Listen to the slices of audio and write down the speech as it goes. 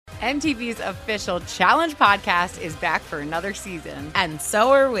MTV's official Challenge podcast is back for another season. And so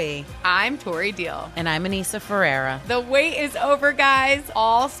are we. I'm Tori Deal. And I'm Anissa Ferreira. The wait is over, guys.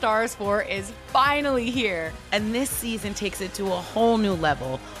 All Stars 4 is finally here. And this season takes it to a whole new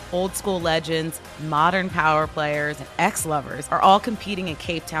level. Old school legends, modern power players, and ex-lovers are all competing in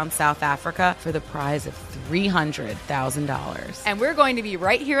Cape Town, South Africa for the prize of $300,000. And we're going to be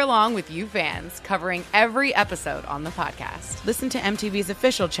right here along with you fans, covering every episode on the podcast. Listen to MTV's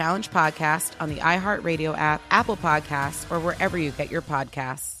official Challenge podcast on the iHeartRadio app, Apple Podcasts, or wherever you get your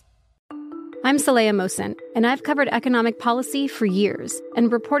podcasts. I'm Saleha Mohsin, and I've covered economic policy for years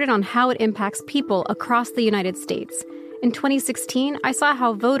and reported on how it impacts people across the United States. In 2016, I saw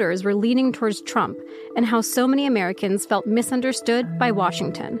how voters were leaning towards Trump and how so many Americans felt misunderstood by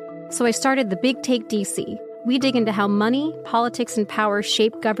Washington. So I started The Big Take DC. We dig into how money, politics, and power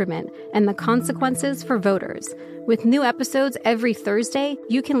shape government and the consequences for voters. With new episodes every Thursday,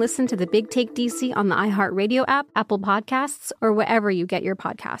 you can listen to The Big Take DC on the iHeartRadio app, Apple Podcasts, or wherever you get your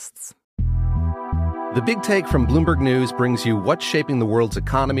podcasts. The Big Take from Bloomberg News brings you what's shaping the world's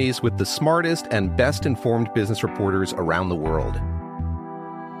economies with the smartest and best-informed business reporters around the world.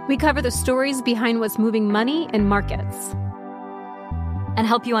 We cover the stories behind what's moving money and markets. And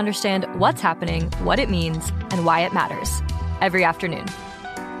help you understand what's happening, what it means, and why it matters. Every afternoon.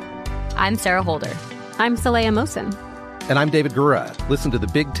 I'm Sarah Holder. I'm Saleha Mohsin. And I'm David Gura. Listen to The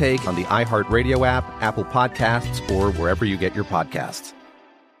Big Take on the iHeartRadio app, Apple Podcasts, or wherever you get your podcasts.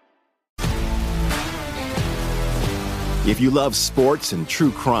 If you love sports and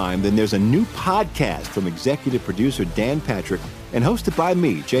true crime, then there's a new podcast from executive producer Dan Patrick and hosted by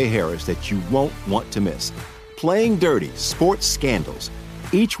me, Jay Harris, that you won't want to miss. Playing Dirty: Sports Scandals.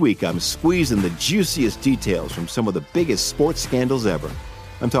 Each week, I'm squeezing the juiciest details from some of the biggest sports scandals ever.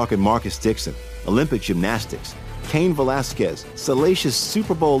 I'm talking Marcus Dixon, Olympic gymnastics, Cain Velasquez, salacious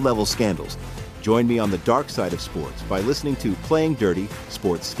Super Bowl-level scandals. Join me on the dark side of sports by listening to Playing Dirty: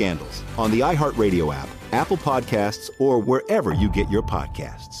 Sports Scandals on the iHeartRadio app, Apple Podcasts, or wherever you get your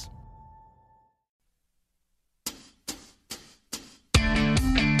podcasts.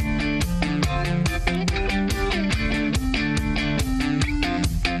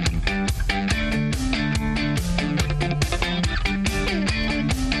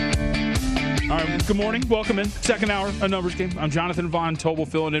 All right, good morning. Welcome in. Second hour, A Numbers Game. I'm Jonathan Von Tobel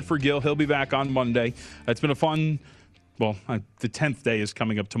filling in for Gil. He'll be back on Monday. It's been a fun, the 10th day is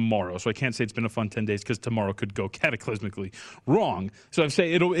coming up tomorrow, so I can't say it's been a fun 10 days because tomorrow could go cataclysmically wrong. So I'd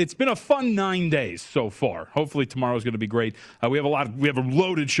say it's been a fun 9 days so far. Hopefully tomorrow's going to be great. We have a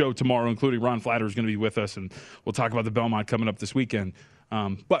loaded show tomorrow, including Ron Flatter is going to be with us, and we'll talk about the Belmont coming up this weekend.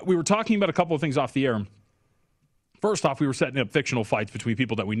 But we were talking about a couple of things off the air. First off, we were setting up fictional fights between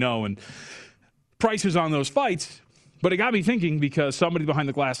people that we know, and prices on those fights, but it got me thinking because somebody behind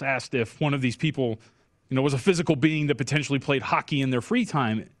the glass asked if one of these people, was a physical being that potentially played hockey in their free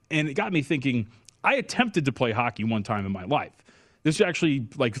time, and it got me thinking, I attempted to play hockey one time in my life. This is actually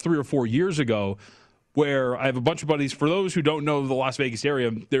like 3 or 4 years ago, where I have a bunch of buddies. For those who don't know the Las Vegas area,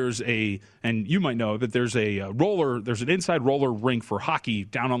 and you might know that there's an inside roller rink for hockey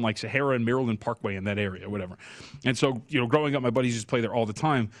down on like Sahara and Maryland Parkway in that area, whatever. And so, growing up, my buddies used to play there all the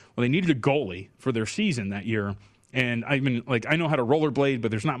time. Well, they needed a goalie for their season that year. And I know how to rollerblade,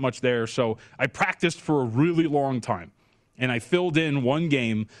 but there's not much there. So I practiced for a really long time. And I filled in one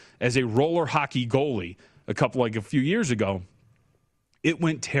game as a roller hockey goalie a few years ago. It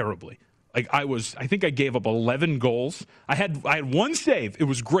went terribly. I think I gave up 11 goals. I had one save. It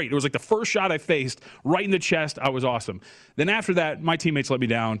was great. It was like the first shot I faced right in the chest. I was awesome. Then after that, my teammates let me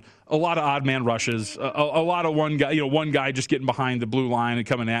down. A lot of odd man rushes. A lot of one guy just getting behind the blue line and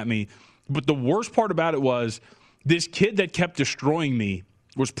coming at me. But the worst part about it was this kid that kept destroying me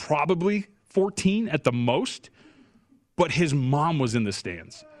was probably 14 at the most, but his mom was in the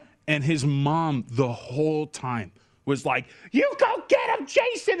stands. And his mom the whole time was like, "You go get him,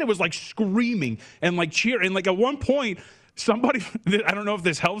 Jason!" It was like screaming and like cheering. And like at one point, somebody, I don't know if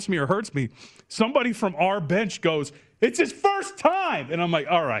this helps me or hurts me, somebody from our bench goes, "It's his first time." And I'm like,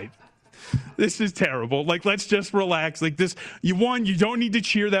 all right, this is terrible. Like, let's just relax. Like this, you don't need to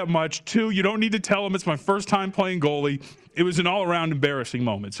cheer that much. 2, you don't need to tell him it's my first time playing goalie. It was an all-around embarrassing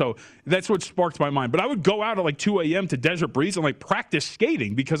moment. So that's what sparked my mind. But I would go out at like 2 a.m. to Desert Breeze and like practice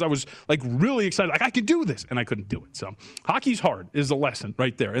skating because I was like really excited. Like I could do this, and I couldn't do it. So hockey's hard is the lesson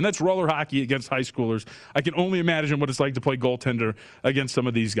right there. And that's roller hockey against high schoolers. I can only imagine what it's like to play goaltender against some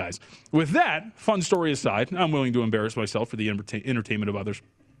of these guys. With that, fun story aside, I'm willing to embarrass myself for the entertainment of others.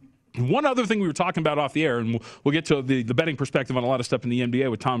 One other thing we were talking about off the air, and we'll get to the betting perspective on a lot of stuff in the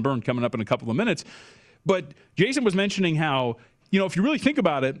NBA with Tom Byrne coming up in a couple of minutes. But Jason was mentioning how if you really think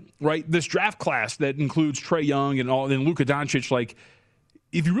about it, right, this draft class that includes Trae Young and Luka Doncic, like,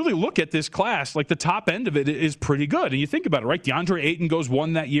 if you really look at this class, like the top end of it is pretty good. And you think about it, right? DeAndre Ayton goes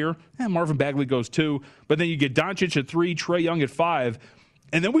 1 that year. Marvin Bagley goes 2. But then you get Doncic at 3, Trae Young at 5.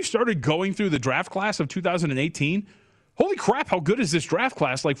 And then we started going through the draft class of 2018. Holy crap, how good is this draft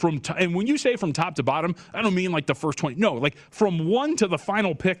class? Like and when you say from top to bottom, I don't mean like the first 20. No, like from 1 to the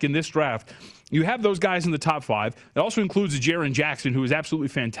final pick in this draft. You have those guys in the top 5. It also includes Jaren Jackson, who is absolutely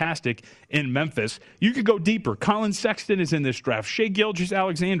fantastic in Memphis. You could go deeper. Colin Sexton is in this draft. Shai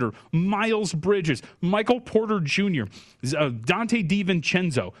Gilgeous-Alexander, Miles Bridges, Michael Porter Jr., Dante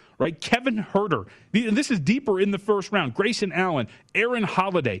DiVincenzo, right? Kevin Huerter. This is deeper in the first round. Grayson Allen, Aaron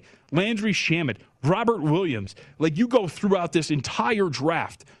Holiday, Landry Shamet, Robert Williams. Like, you go throughout this entire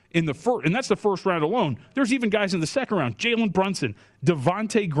draft in the first, and that's the first round alone. There's even guys in the second round. Jalen Brunson,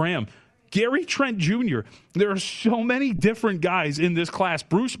 Devontae Graham, Gary Trent Jr. There are so many different guys in this class.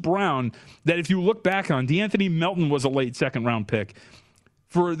 Bruce Brown, that if you look back on, DeAnthony Melton was a late second-round pick.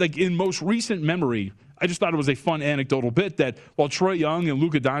 For, like, in most recent memory, I just thought it was a fun anecdotal bit that while Trae Young and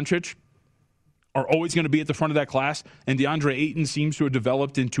Luka Doncic are always going to be at the front of that class, and DeAndre Ayton seems to have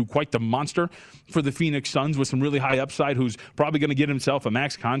developed into quite the monster for the Phoenix Suns with some really high upside, who's probably going to get himself a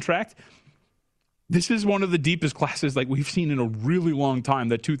max contract. This is one of the deepest classes like we've seen in a really long time,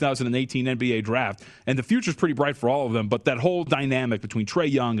 that 2018 NBA draft. And the future's pretty bright for all of them, but that whole dynamic between Trae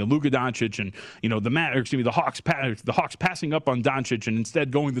Young and Luka Doncic and, the Hawks passing up on Doncic and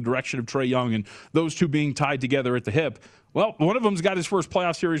instead going the direction of Trae Young, and those two being tied together at the hip. Well, one of them's got his first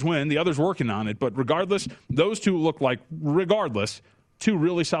playoff series win. The other's working on it. But regardless, those two look like, two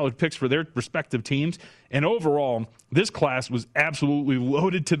really solid picks for their respective teams. And overall, this class was absolutely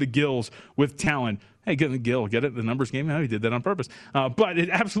loaded to the gills with talent. Hey, get the gill, get it? The numbers game? No, he did that on purpose. But it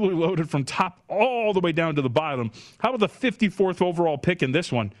absolutely loaded from top all the way down to the bottom. How about the 54th overall pick in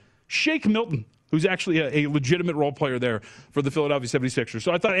this one? Shake Milton, who's actually a legitimate role player there for the Philadelphia 76ers.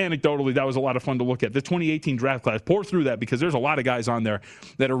 So I thought anecdotally that was a lot of fun to look at. The 2018 draft class, pour through that because there's a lot of guys on there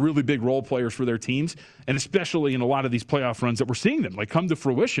that are really big role players for their teams, and especially in a lot of these playoff runs that we're seeing them like come to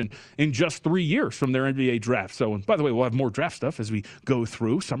fruition in just 3 years from their NBA draft. So, and by the way, we'll have more draft stuff as we go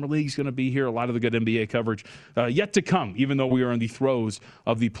through. Summer League's going to be here. A lot of the good NBA coverage yet to come, even though we are in the throes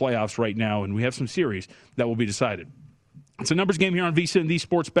of the playoffs right now, and we have some series that will be decided. It's a numbers game here on VSiN, the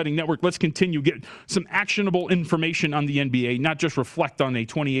Sports Betting Network. Let's continue, get some actionable information on the NBA, not just reflect on a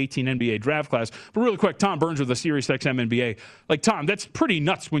 2018 NBA draft class. But really quick, Tom Burns with the SiriusXM NBA. Like, Tom, that's pretty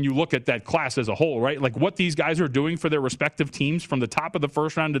nuts when you look at that class as a whole, right? Like, what these guys are doing for their respective teams from the top of the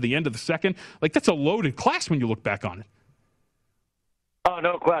first round to the end of the second. Like, that's a loaded class when you look back on it. Oh,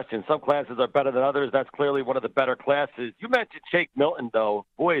 no question. Some classes are better than others. That's clearly one of the better classes. You mentioned Shake Milton, though.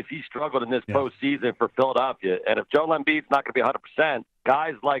 Boy, has he struggled in this postseason for Philadelphia. And if Joel Embiid's not going to be 100%,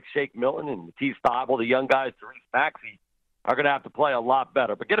 guys like Shake Milton and Matisse Thybulle, the young guys, Therese Maxey, are going to have to play a lot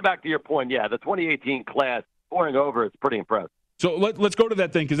better. But getting back to your point, the 2018 class, pouring over, it's pretty impressive. So let's go to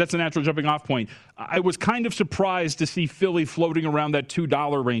that thing because that's a natural jumping off point. I was kind of surprised to see Philly floating around that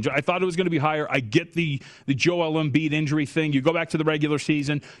 $2 range. I thought it was going to be higher. I get the Joel Embiid injury thing. You go back to the regular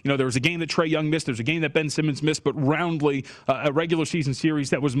season. There was a game that Trae Young missed. There's a game that Ben Simmons missed. But roundly, a regular season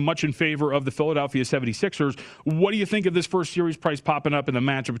series that was much in favor of the Philadelphia 76ers. What do you think of this first series price popping up in the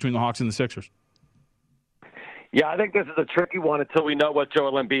matchup between the Hawks and the Sixers? Yeah, I think this is a tricky one until we know what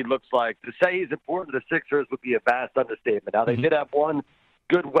Joel Embiid looks like. To say he's important to the Sixers would be a vast understatement. Now, they did have one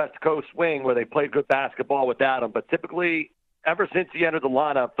good West Coast swing where they played good basketball without him, but typically, ever since he entered the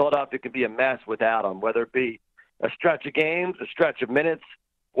lineup, Philadelphia could be a mess without him, whether it be a stretch of games, a stretch of minutes,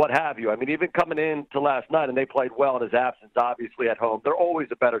 what have you. I mean, even coming into last night, and they played well in his absence, obviously, at home. They're always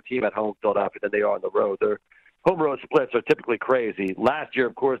a better team at home, Philadelphia, than they are on the road. Their home-road splits are typically crazy. Last year,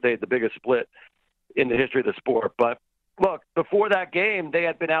 of course, they had the biggest split in the history of the sport. But look, before that game, they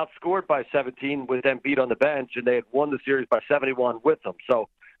had been outscored by 17 with Embiid on the bench, and they had won the series by 71 with them. So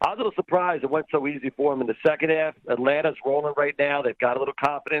I was a little surprised it went so easy for them in the second half. Atlanta's rolling right now. They've got a little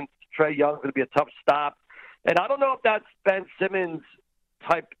confidence. Trae Young's going to be a tough stop. And I don't know if that's Ben Simmons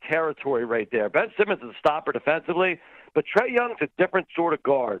type territory right there. Ben Simmons is a stopper defensively, but Trae Young's a different sort of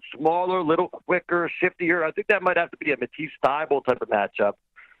guard. Smaller, a little quicker, shiftier. I think that might have to be a Matisse Thybulle type of matchup.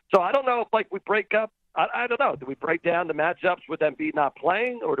 So I don't know if, we break up. I don't know. Do we break down the matchups with Embiid not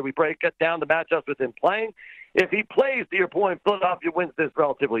playing, or do we break down the matchups with him playing? If he plays, to your point, Philadelphia wins this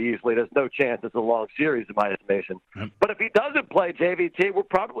relatively easily. There's no chance it's a long series, in my estimation. But if he doesn't play, JVT, we're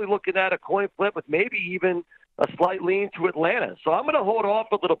probably looking at a coin flip with maybe even a slight lean to Atlanta. So I'm going to hold off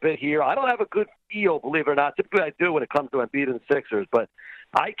a little bit here. I don't have a good feel, believe it or not. Typically I do when it comes to Embiid and the Sixers, but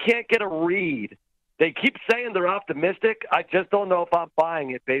I can't get a read They keep saying they're optimistic. I just don't know if I'm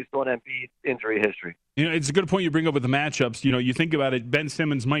buying it based on Embiid's injury history. It's a good point you bring up with the matchups. You think about it, Ben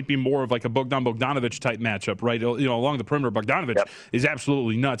Simmons might be more of like a Bogdanovich type matchup, right? Along the perimeter, Bogdanovich is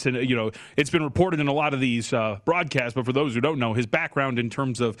absolutely nuts. And, it's been reported in a lot of these broadcasts, but for those who don't know, his background in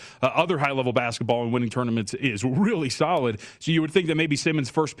terms of other high-level basketball and winning tournaments is really solid. So you would think that maybe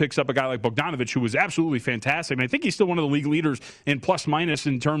Simmons first picks up a guy like Bogdanovich, who was absolutely fantastic. And I think he's still one of the league leaders in plus-minus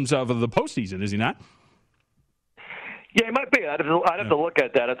in terms of the postseason, is he not? Yeah, it might be. I'd have to look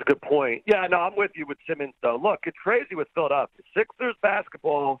at that. That's a good point. Yeah, no, I'm with you with Simmons, though. Look, it's crazy with Philadelphia. Sixers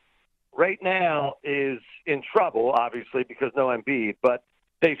basketball right now is in trouble, obviously, because no Embiid, but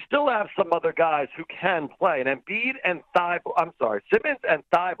they still have some other guys who can play. And Embiid and Simmons and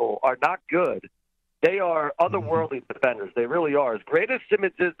Thibault are not good. They are otherworldly defenders. They really are. As great as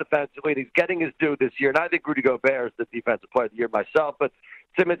Simmons is defensively, and he's getting his due this year, and I think Rudy Gobert is the defensive player of the year myself, but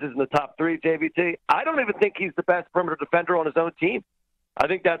Simmons is in the top 3, JVT. I don't even think he's the best perimeter defender on his own team. I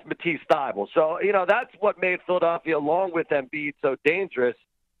think that's Matisse Thybulle. So, that's what made Philadelphia, along with Embiid, so dangerous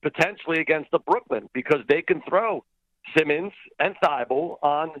potentially against the Brooklyn, because they can throw Simmons and Thybulle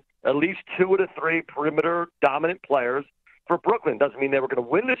on at least 2 of the 3 perimeter dominant players for Brooklyn. Doesn't mean they were going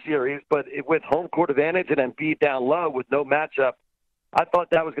to win the series, but with home court advantage and Embiid down low with no matchup, I thought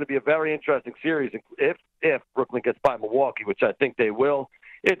that was going to be a very interesting series if Brooklyn gets by Milwaukee, which I think they will.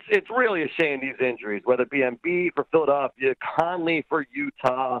 It's really a shame, these injuries, whether it be Embiid for Philadelphia, Conley for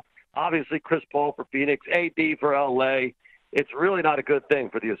Utah, obviously Chris Paul for Phoenix, AD for L.A. It's really not a good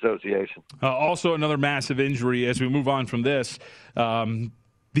thing for the association. Also, another massive injury as we move on from this.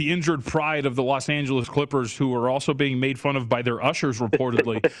 The injured pride of the Los Angeles Clippers, who are also being made fun of by their ushers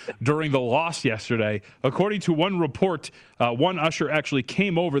reportedly during the loss yesterday. According to one report, one usher actually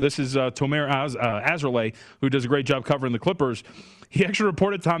came over. This is Tomer Azarlay, who does a great job covering the Clippers. He actually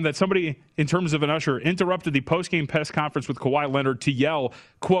reported, Tom, that somebody, in terms of an usher, interrupted the postgame press conference with Kawhi Leonard to yell,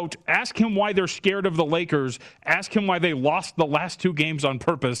 quote, "Ask him why they're scared of the Lakers. Ask him why they lost the last 2 games on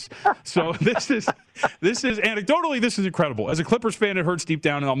purpose." So this is anecdotally, this is incredible. As a Clippers fan, it hurts deep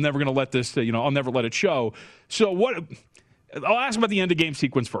down, and I'm never going to let this, I'll never let it show. So I'll ask about the end of game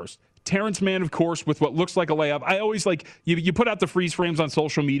sequence first. Terrence Mann, of course, with what looks like a layup. I always you put out the freeze frames on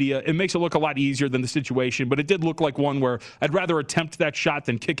social media. It makes it look a lot easier than the situation, but it did look like one where I'd rather attempt that shot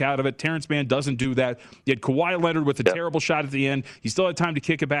than kick out of it. Terrence Mann doesn't do that. You had Kawhi Leonard with a terrible shot at the end. He still had time to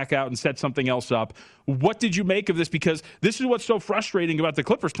kick it back out and set something else up. What did you make of this? Because this is what's so frustrating about the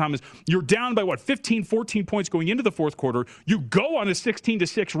Clippers, Tom, is you're down by, 15, 14 points going into the fourth quarter. You go on a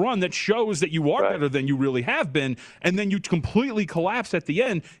 16-6 run that shows that you are better than you really have been, and then you completely collapse at the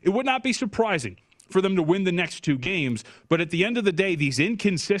end. It would not be surprising for them to win the next 2 games. But at the end of the day, these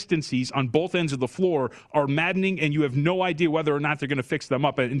inconsistencies on both ends of the floor are maddening, and you have no idea whether or not they're going to fix them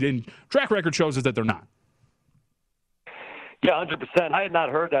up. And track record shows us that they're not. Yeah, 100%. I had not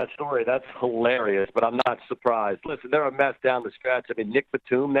heard that story. That's hilarious, but I'm not surprised. Listen, they're a mess down the stretch. I mean, Nick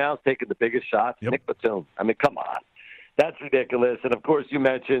Batum now is taking the biggest shots. Yep. Nick Batum. I mean, come on. That's ridiculous. And, of course, you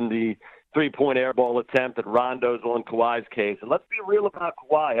mentioned the 3-point air ball attempt at Rondo's on Kawhi's case. And let's be real about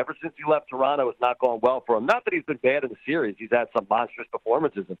Kawhi. Ever since he left Toronto, it's not gone well for him. Not that he's been bad in the series. He's had some monstrous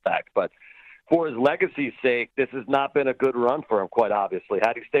performances, in fact. But for his legacy's sake, this has not been a good run for him, quite obviously.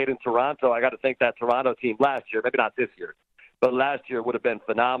 Had he stayed in Toronto, I got to think that Toronto team last year, maybe not this year, but last year would have been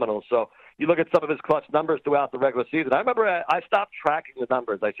phenomenal. So you look at some of his clutch numbers throughout the regular season. I remember I stopped tracking the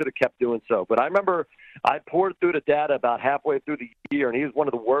numbers. I should have kept doing so. But I remember I poured through the data about halfway through the year, and he was one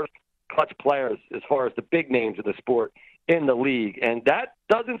of the worst clutch players as far as the big names of the sport in the league. And that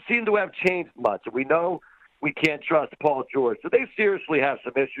doesn't seem to have changed much. We know we can't trust Paul George. So they seriously have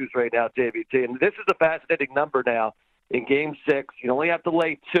some issues right now, JVT. And this is a fascinating number now. In Game 6, you only have to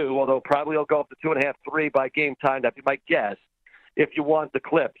lay 2, although probably he'll go up to 2.5, 3 by game time. That'd be my guess. If you want the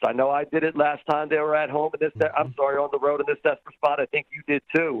Clips. I know I did it last time they were at home on the road in this desperate spot. I think you did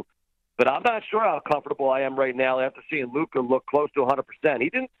too. But I'm not sure how comfortable I am right now after seeing Luka look close to 100%. He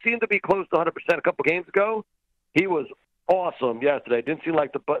didn't seem to be close to 100% a couple games ago. He was awesome yesterday. It didn't seem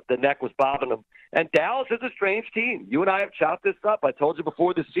like the neck was bothering him. And Dallas is a strange team. You and I have chopped this up. I told you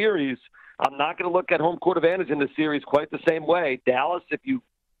before the series, I'm not going to look at home court advantage in the series quite the same way. Dallas, if you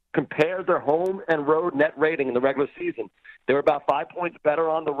compare their home and road net rating in the regular season, they're about 5 points better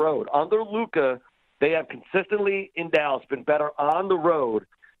on the road. Under Luka, they have consistently in Dallas been better on the road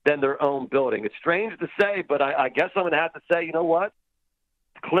than their own building. It's strange to say, but I guess I'm going to have to say, you know what?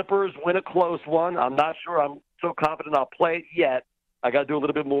 Clippers win a close one. I'm not sure I'm so confident I'll play it yet. I got to do a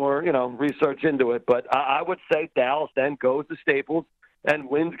little bit more, research into it. But I would say Dallas then goes to Staples and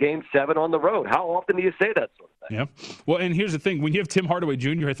wins Game 7 on the road. How often do you say that sort of thing? thing. Yeah. Well, and here's the thing. When you have Tim Hardaway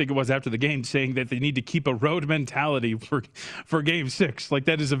Jr., I think it was after the game, saying that they need to keep a road mentality for Game 6. Like,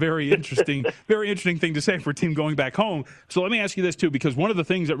 that is a very interesting thing to say for a team going back home. So let me ask you this, too, because one of the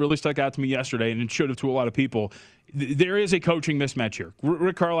things that really stuck out to me yesterday, and it should have to a lot of people, there is a coaching mismatch here.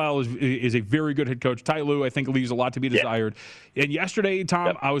 Rick Carlisle is a very good head coach. Ty Lue, I think, leaves a lot to be desired. Yeah. And yesterday,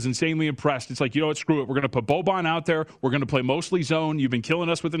 Tom, I was insanely impressed. It's like, you know what, screw it. We're going to put Boban out there. We're going to play mostly zone. You've been killing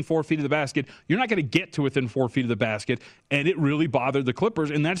us within 4 feet of the basket. You're not going to get to within 4 feet of the basket. And it really bothered the Clippers.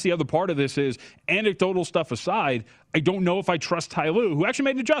 And that's the other part of this is, anecdotal stuff aside, I don't know if I trust Ty Lue, who actually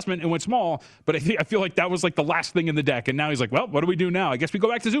made an adjustment and went small, but I feel like that was like the last thing in the deck. And now he's like, well, what do we do now? I guess we go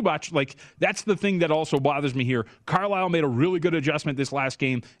back to Zubac. Like, that's the thing that also bothers me here. Carlisle made a really good adjustment this last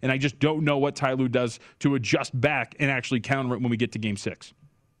game, and I just don't know what Ty Lue does to adjust back and actually counter it when we get to Game 6.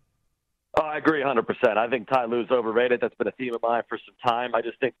 Oh, I agree 100%. I think Ty Lue's overrated. That's been a theme of mine for some time. I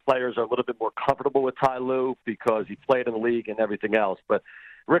just think players are a little bit more comfortable with Ty Lue because he played in the league and everything else. But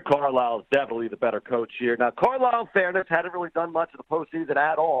Rick Carlisle is definitely the better coach here. Now, Carlisle, in fairness, hadn't really done much of the postseason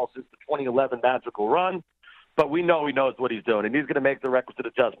at all since the 2011 magical run. But we know he knows what he's doing, and he's going to make the requisite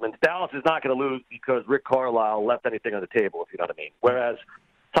adjustments. Dallas is not going to lose because Rick Carlisle left anything on the table, if you know what I mean. Whereas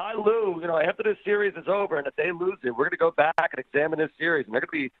Ty Lue, after this series is over, and if they lose it, we're going to go back and examine this series, and there are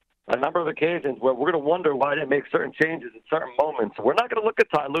going to be a number of occasions where we're going to wonder why they make certain changes in certain moments. We're not going to look at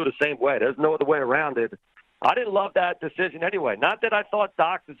Ty Lue the same way. There's no other way around it. I didn't love that decision anyway. Not that I thought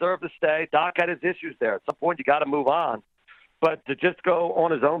Doc deserved to stay. Doc had his issues there. At some point, you got to move on. But to just go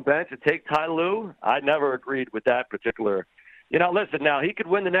on his own bench and take Ty Lue, I never agreed with that particular. Listen, now he could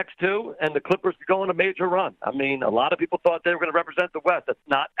win the next two, and the Clippers could go on a major run. I mean, a lot of people thought they were going to represent the West. That's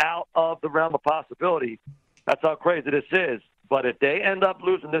not out of the realm of possibility. That's how crazy this is. But if they end up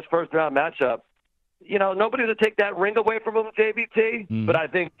losing this first-round matchup, nobody's going to take that ring away from them, JVT. Mm-hmm. But I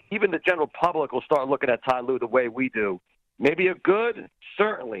think even the general public will start looking at Ty Lue the way we do. Maybe a good,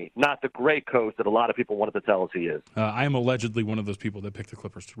 certainly not the great coach that a lot of people wanted to tell us he is. I am allegedly one of those people that picked the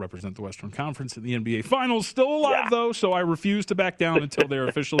Clippers to represent the Western Conference in the NBA Finals. Still alive, though, so I refuse to back down until they're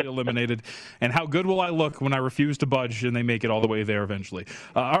officially eliminated. And how good will I look when I refuse to budge and they make it all the way there eventually?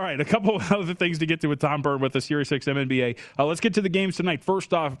 All right, a couple of other things to get to with Tom Byrne with the Series 6 MNBA. Let's get to the games tonight.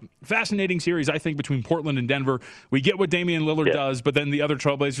 First off, fascinating series, I think, between Portland and Denver. We get what Damian Lillard does, but then the other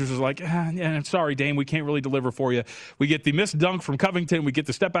Trailblazers is like, I'm sorry, Dame, we can't really deliver for you. We get the missed dunk from Covington. We get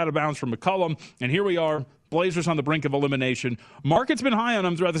the step out of bounds from McCollum. And here we are, Blazers on the brink of elimination. Market's been high on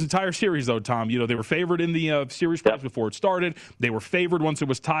them throughout this entire series, though, Tom. They were favored in the series twice before it started. They were favored once it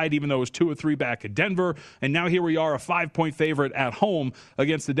was tied, even though it was 2 or 3 back at Denver. And now here we are, a 5-point favorite at home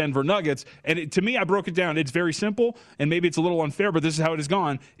against the Denver Nuggets. And to me, I broke it down. It's very simple, and maybe it's a little unfair, but this is how it has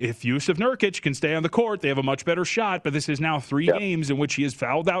gone. If Jusuf Nurkic can stay on the court, they have a much better shot. But this is now 3 games in which he has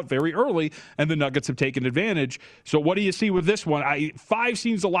fouled out very early, and the Nuggets have taken advantage. So what do you see with this one? 5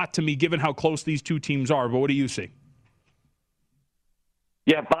 seems a lot to me, given how close these two teams are. But what do you see?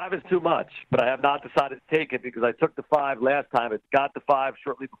 Yeah, 5 is too much, but I have not decided to take it because I took the 5 last time. It got the 5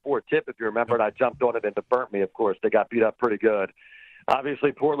 shortly before tip, if you remember, and I jumped on it and it burnt me, of course. They got beat up pretty good.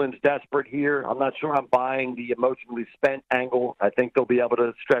 Obviously, Portland's desperate here. I'm not sure I'm buying the emotionally spent angle. I think they'll be able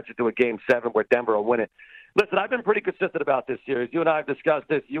to stretch it to a Game 7 where Denver will win it. Listen, I've been pretty consistent about this series. You and I have discussed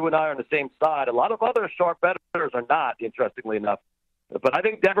this. You and I are on the same side. A lot of other sharp bettors are not, interestingly enough. But I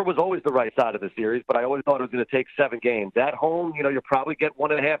think Denver was always the right side of the series, but I always thought it was going to take 7 games. At home, you'll probably get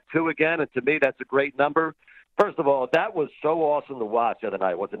 1.5, 2 again, and to me, that's a great number. First of all, that was so awesome to watch the other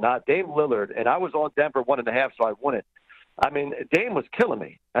night, was it not? Dame Lillard, and I was on Denver 1.5, so I won it. I mean, Dame was killing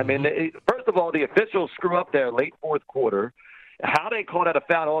me. I mean, first of all, the officials screw up there late fourth quarter. How they called out a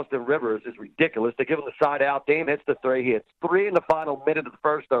foul on Austin Rivers is ridiculous. They give him the side out. Dame hits the 3. He hits 3 in the final minute of the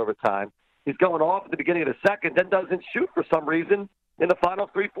first overtime. He's going off at the beginning of the second, then doesn't shoot for some reason in the final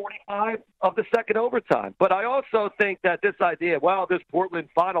 3:45 of the second overtime. But I also think that this idea, this Portland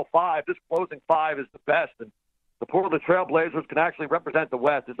final 5, this closing 5 is the best, and the Portland Trailblazers can actually represent the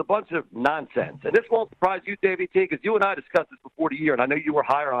West, is a bunch of nonsense. And this won't surprise you, Davey T, because you and I discussed this before the year, and I know you were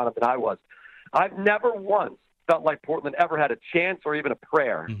higher on them than I was. I've never once felt like Portland ever had a chance or even a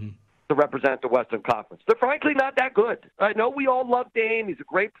prayer to represent the Western Conference. They're frankly not that good. I know we all love Dame. He's a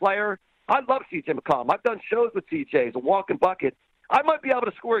great player. I love C.J. McCollum. I've done shows with C.J. He's a walking bucket. I might be able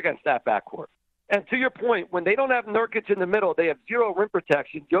to score against that backcourt. And to your point, when they don't have Nurkic in the middle, they have 0 rim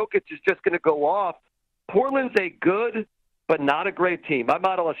protection. Jokic is just going to go off. Portland's a good but not a great team. My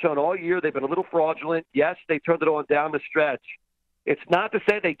model has shown all year they've been a little fraudulent. Yes, they turned it on down the stretch. It's not to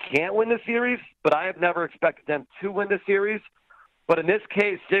say they can't win the series, but I have never expected them to win the series. But in this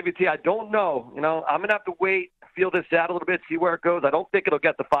case, JVT, I don't know. I'm going to have to wait, feel this out a little bit, see where it goes. I don't think it'll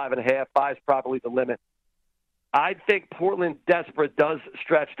get to 5.5. 5 is probably the limit. I think Portland desperate does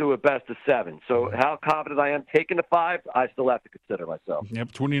stretch to a best of 7. So how confident I am taking the 5, I still have to consider myself.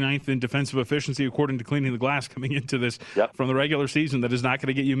 Yep, 29th in defensive efficiency according to Cleaning the Glass coming into this from the regular season. That is not going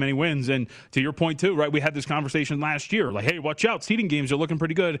to get you many wins. And to your point, too, right, we had this conversation last year. Like, hey, watch out, seeding games are looking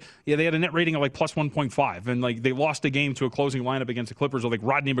pretty good. Yeah, they had a net rating of like plus 1.5. And, like, they lost a game to a closing lineup against the Clippers of like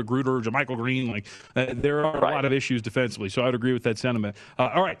Rodney McGruder, JaMychal Green. Like, there are a lot of issues defensively. So I would agree with that sentiment.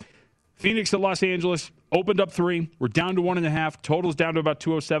 All right. Phoenix to Los Angeles, opened up 3. We're down to 1.5. Total's down to about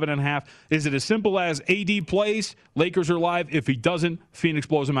 207.5. Is it as simple as AD plays, Lakers are live? If he doesn't, Phoenix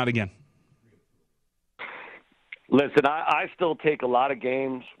blows him out again? Listen, I still take a lot of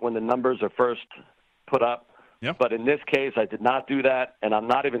games when the numbers are first put up. Yep. But in this case, I did not do that, and I'm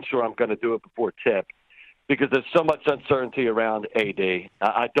not even sure I'm going to do it before tip because there's so much uncertainty around AD.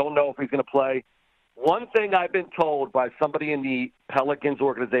 I don't know if he's going to play. One thing I've been told by somebody in the Pelicans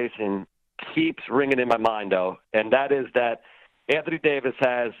organization keeps ringing in my mind, though, and that is that Anthony Davis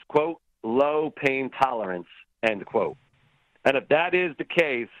has, quote, low pain tolerance, end quote. And if that is the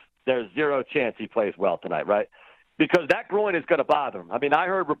case, there's zero chance he plays well tonight, right? Because that groin is going to bother him. I mean, I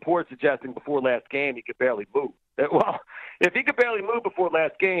heard reports suggesting before last game he could barely move. Well, if he could barely move before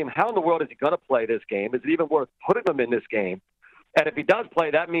last game, how in the world is he going to play this game? Is it even worth putting him in this game? And if he does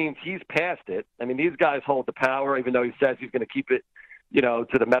play, that means he's past it. I mean, these guys hold the power, even though he says he's going to keep it,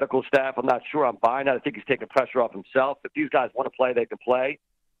 to the medical staff. I'm not sure I'm buying that. I think he's taking pressure off himself. If these guys want to play, they can play.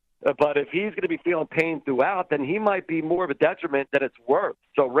 But if he's going to be feeling pain throughout, then he might be more of a detriment than it's worth.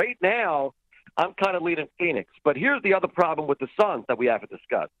 So right now, I'm kind of leading Phoenix. But here's the other problem with the Suns that we have to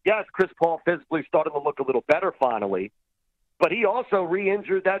discuss. Yes, Chris Paul physically started to look a little better finally, but he also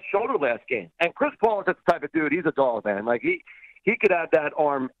re-injured that shoulder last game. And Chris Paul is the type of dude, he's a dog, man. Like, he could have that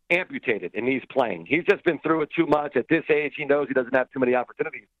arm amputated, and he's playing. He's just been through it too much. At this age, he knows he doesn't have too many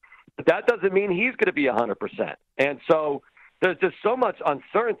opportunities. But that doesn't mean he's going to be 100%. And so there's just so much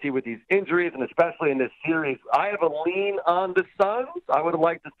uncertainty with these injuries, and especially in this series. I have a lean on the Suns. I would have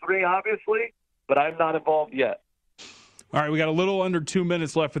liked the 3, obviously, but I'm not involved yet. All right, we got a little under 2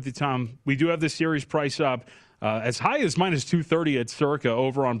 minutes left with you, Tom. We do have the series price up. As high as minus 230 at Circa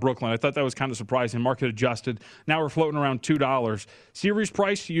over on Brooklyn. I thought that was kind of surprising. Market adjusted. Now we're floating around $2. Series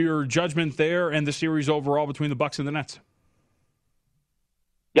price, your judgment there, and the series overall between the Bucks and the Nets?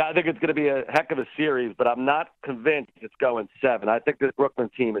 Yeah, I think it's going to be a heck of a series, but I'm not convinced it's going 7. I think this Brooklyn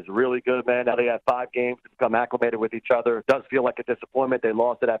team is really good, man. Now they have 5 games to become acclimated with each other. It does feel like a disappointment. They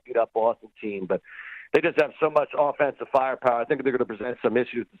lost to that beat-up Boston team, but they just have so much offensive firepower. I think they're going to present some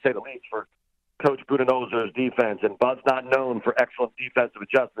issues, to say the least, for Coach Budenholzer's defense, and Bud's not known for excellent defensive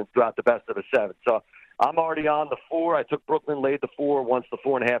adjustments throughout the best of the 7. So I'm already on the 4. I took Brooklyn, laid the 4. Once the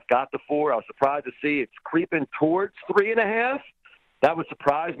 4.5 got the 4, I was surprised to see it's creeping towards 3.5. That would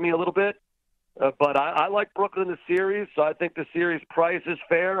surprise me a little bit. But I like Brooklyn in the series, so I think the series price is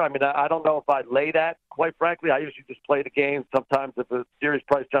fair. I mean, I don't know if I'd lay that, quite frankly. I usually just play the game. Sometimes if the series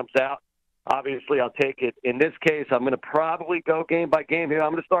price jumps out, obviously, I'll take it. In this case, I'm going to probably go game by game here.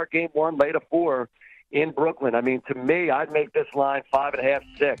 I'm going to start game 1, lay the 4 in Brooklyn. I mean, to me, I'd make this line 5.5,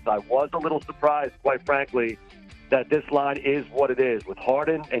 6. I was a little surprised, quite frankly, that this line is what it is with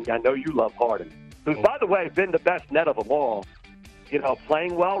Harden, and I know you love Harden, who's, by the way, been the best net of them all.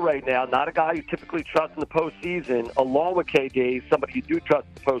 Playing well right now, not a guy you typically trust in the postseason, along with KD, somebody you do trust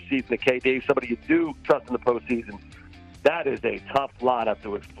in the postseason, the KD, somebody you do trust in the postseason. That is a tough lineup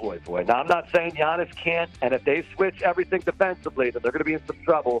to exploit, boy. Now, I'm not saying Giannis can't, and if they switch everything defensively, then they're going to be in some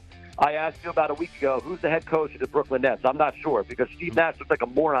trouble. I asked you about a week ago, who's the head coach of the Brooklyn Nets? I'm not sure, because Steve Nash looks like a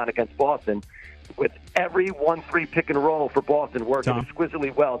moron against Boston, with every 1-3 pick and roll for Boston working exquisitely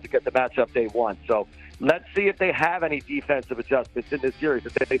well to get the matchup they want. So let's see if they have any defensive adjustments in this series.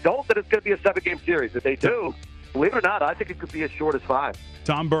 If they don't, then it's going to be a 7-game series. If they do, believe it or not, I think it could be as short as 5.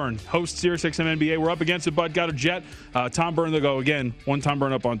 Tom Byrne, host SiriusXM NBA. We're up against it. Bud got a jet. Tom Byrne, they'll go again. One Tom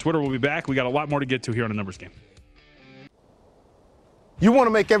Byrne up on Twitter. We'll be back. We got a lot more to get to here on a numbers game. You want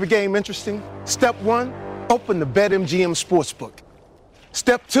to make every game interesting? Step 1, open the BetMGM Sportsbook.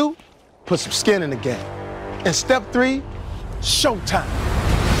 Step 2, put some skin in the game. And step 3, showtime.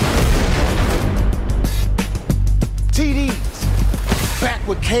 TDs, back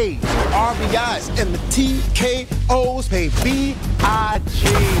with K's, RBIs, and the TKOs pay B-I-G.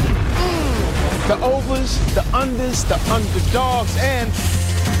 The overs, the unders, the underdogs, and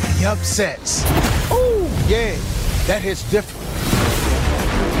the upsets. Ooh, yeah, that hits different.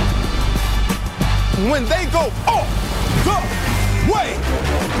 When they go all the way,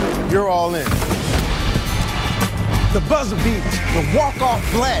 you're all in. The buzzer beaters, the walk-off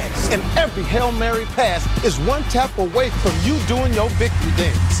flags, and every Hail Mary pass is one tap away from you doing your victory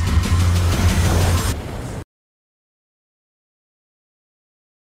dance.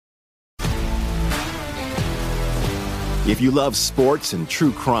 If you love sports and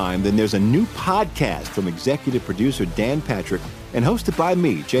true crime, then there's a new podcast from executive producer Dan Patrick and hosted by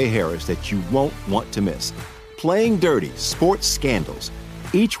me, Jay Harris, that you won't want to miss. Playing Dirty: Sports Scandals.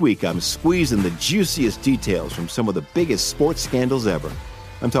 Each week, I'm squeezing the juiciest details from some of the biggest sports scandals ever.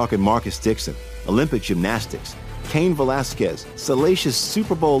 I'm talking Marcus Dixon, Olympic gymnastics, Cain Velasquez, salacious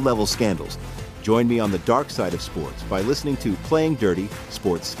Super Bowl-level scandals. Join me on the dark side of sports by listening to Playing Dirty: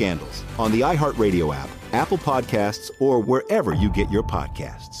 Sports Scandals on the iHeartRadio app, Apple Podcasts, or wherever you get your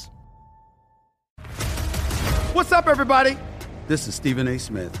podcasts. What's up, everybody? This is Stephen A.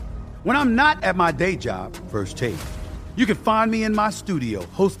 Smith. When I'm not at my day job, First Take, you can find me in my studio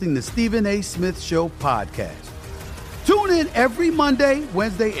hosting the Stephen A. Smith Show podcast. Tune in every Monday,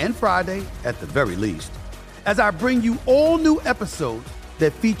 Wednesday, and Friday, at the very least, as I bring you all new episodes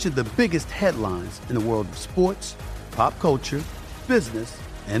that feature the biggest headlines in the world of sports, pop culture, business,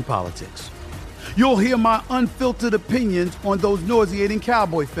 and politics. You'll hear my unfiltered opinions on those nauseating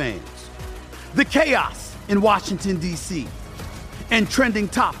Cowboy fans, the chaos in Washington, D.C., and trending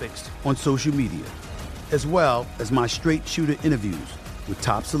topics on social media, as well as my straight shooter interviews with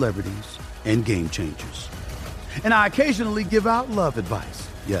top celebrities and game changers. And I occasionally give out love advice.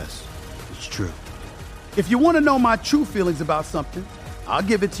 Yes, it's true. If you want to know my true feelings about something, I'll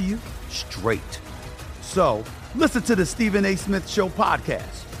give it to you straight. So listen to the Stephen A. Smith Show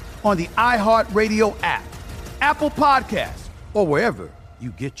podcast on the iHeartRadio app, Apple Podcasts, or wherever you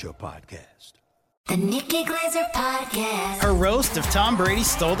get your podcast. The Nikki Glaser Podcast. Her roast of Tom Brady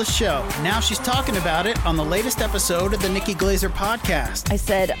stole the show. Now she's talking about it on the latest episode of the Nikki Glaser Podcast. I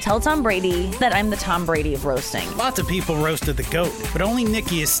said, tell Tom Brady that I'm the Tom Brady of roasting. Lots of people roasted the GOAT, but only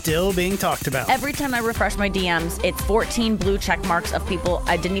Nikki is still being talked about. Every time I refresh my DMs, it's 14 blue check marks of people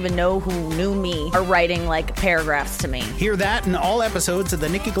I didn't even know who knew me are writing like paragraphs to me. Hear that in all episodes of the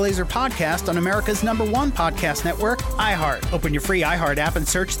Nikki Glaser Podcast on America's #1 podcast network, iHeart. Open your free iHeart app and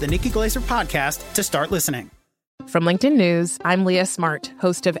search the Nikki Glaser Podcast to start listening. From LinkedIn News, I'm Leah Smart,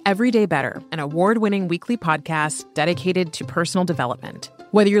 host of Everyday Better, an award-winning weekly podcast dedicated to personal development.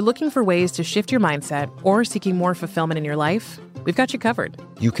 Whether you're looking for ways to shift your mindset or seeking more fulfillment in your life, we've got you covered.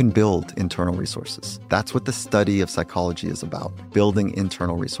 You can build internal resources. That's what the study of psychology is about, building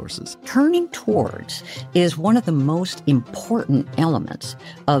internal resources. Turning towards is one of the most important elements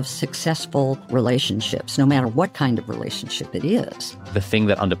of successful relationships, no matter what kind of relationship it is. The thing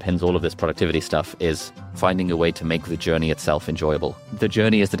that underpins all of this productivity stuff is finding a way to make the journey itself enjoyable. The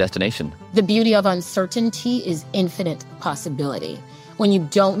journey is the destination. The beauty of uncertainty is infinite possibility. When you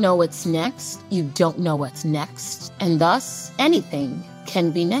don't know what's next, you don't know what's next. And thus, anything can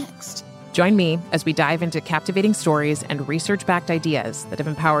be next. Join me as we dive into captivating stories and research-backed ideas that have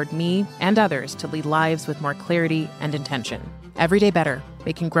empowered me and others to lead lives with more clarity and intention. Everyday Better,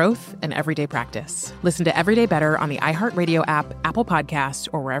 making growth an everyday practice. Listen to Everyday Better on the iHeartRadio app, Apple Podcasts,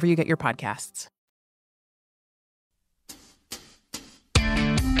 or wherever you get your podcasts.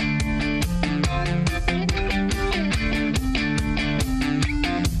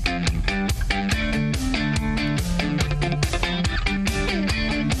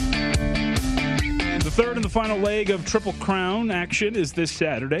 The third and the final leg of Triple Crown action is this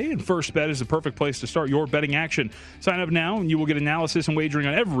Saturday, and First Bet is the perfect place to start your betting action. Sign up now, and you will get analysis and wagering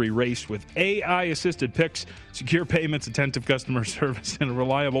on every race with AI-assisted picks, secure payments, attentive customer service, and a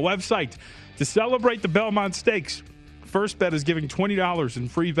reliable website. To celebrate the Belmont Stakes, First Bet is giving $20 in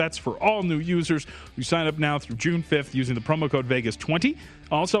free bets for all new users who sign up now through June 5th using the promo code Vegas20.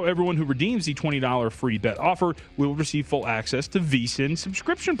 Also, everyone who redeems the $20 free bet offer will receive full access to VSiN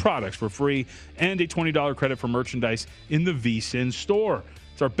subscription products for free and a $20 credit for merchandise in the VSiN store.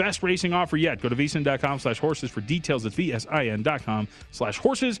 It's our best racing offer yet. Go to vsin.com/horses for details at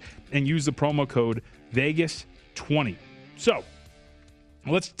vsin.com/horses and use the promo code Vegas20. So,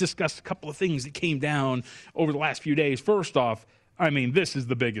 let's discuss a couple of things that came down over the last few days. First off, I mean, this is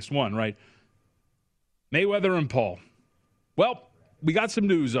the biggest one, right? Mayweather and Paul. Well, we got some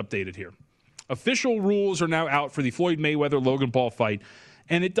news updated here. Official rules are now out for the Floyd Mayweather-Logan Paul fight,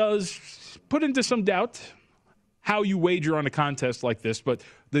 and it does put into some doubt how you wager on a contest like this, but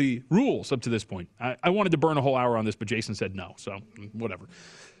the rules up to this point, I wanted to burn a whole hour on this, but Jason said no, so whatever.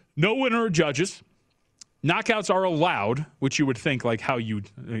 No winner or judges. Knockouts are allowed, which you would think like how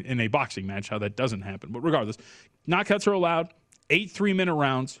you'd, in a boxing match, how that doesn't happen. But regardless, knockouts are allowed, 8 3-minute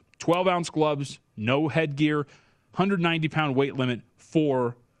rounds, 12-ounce gloves, no headgear, 190-pound weight limit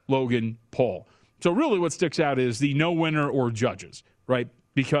for Logan Paul. So really what sticks out is the no winner or judges, right?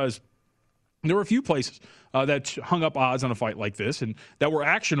 Because There were a few places that hung up odds on a fight like this and that were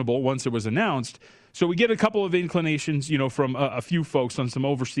actionable once it was announced. So we get a couple of inclinations, from a few folks on some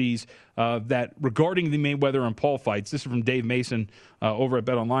overseas that regarding the Mayweather and Paul fights. This is from Dave Mason over at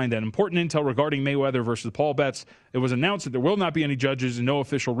BetOnline. That important intel regarding Mayweather versus Paul bets. It was announced that there will not be any judges and no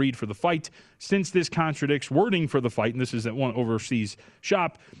official read for the fight. Since this contradicts wording for the fight, and this is at one overseas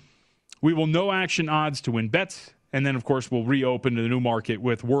shop, we will no action odds to win bets. And then, of course, we'll reopen to the new market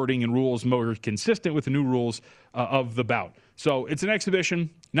with wording and rules more consistent with the new rules of the bout. So it's an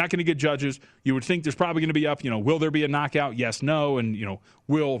exhibition, not going to get judges. You would think there's probably going to be up, will there be a knockout? Yes, no. And,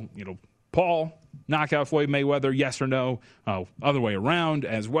 will, Paul knock out Floyd Mayweather? Yes or no? Other way around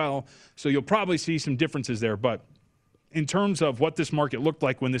as well. So you'll probably see some differences there. But in terms of what this market looked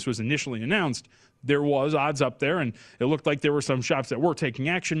like when this was initially announced, there was odds up there, and it looked like there were some shops that were taking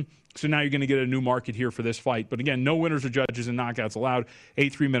action. So now you're going to get a new market here for this fight. But again, no winners or judges and knockouts allowed.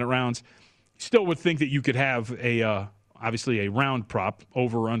 8 3-minute rounds. Still would think that you could have obviously a round prop,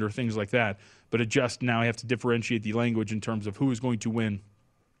 over or under, things like that. But it just now you have to differentiate the language in terms of who is going to win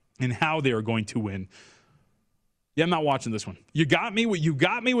and how they are going to win. Yeah, I'm not watching this one. You got me with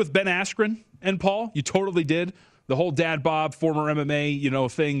Ben Askren and Paul. You totally did. The whole Dad Bob, former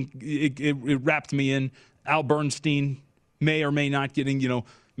MMA, thing, it wrapped me in. Al Bernstein may or may not getting,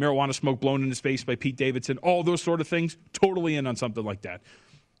 marijuana smoke blown in his face by Pete Davidson. All those sort of things, totally in on something like that.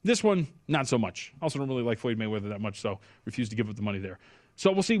 This one, not so much. Also don't really like Floyd Mayweather that much, so refuse to give up the money there.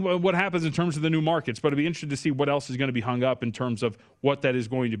 So we'll see what happens in terms of the new markets, but it'll be interesting to see what else is going to be hung up in terms of what that is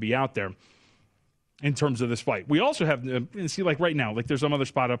going to be out there in terms of this fight. We also have, see, like right now, like there's some other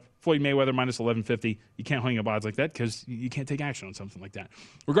spot up, Floyd Mayweather minus 1150. You can't hang up odds like that because you can't take action on something like that.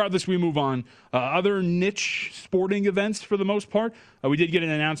 Regardless, we move on. Other niche sporting events for the most part. We did get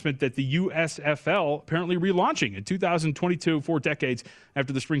an announcement that the USFL apparently relaunching in 2022, 4 decades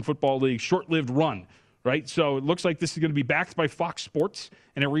after the Spring Football League's short-lived run. Right? So it looks like this is going to be backed by Fox Sports,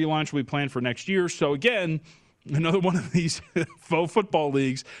 and a relaunch will be planned for next year. So again, another one of these faux football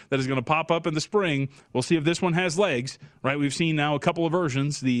leagues that is going to pop up in the spring. We'll see if this one has legs, right? We've seen now a couple of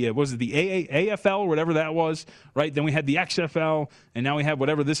versions. The AFL or whatever that was, right? Then we had the XFL, and now we have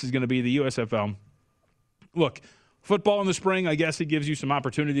whatever this is going to be, the USFL. Look, football in the spring, I guess it gives you some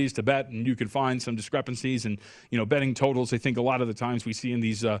opportunities to bet, and you can find some discrepancies and betting totals. I think a lot of the times we see in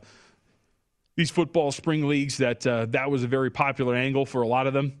these football spring leagues that was a very popular angle for a lot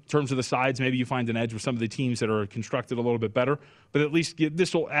of them. In terms of the sides, maybe you find an edge with some of the teams that are constructed a little bit better. But at least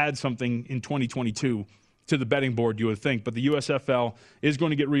this will add something in 2022 to the betting board, you would think. But the USFL is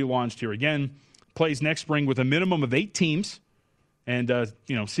going to get relaunched here again. Plays next spring with a minimum of 8 teams. And,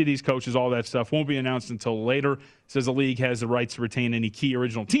 cities, coaches, all that stuff won't be announced until later. It says the league has the rights to retain any key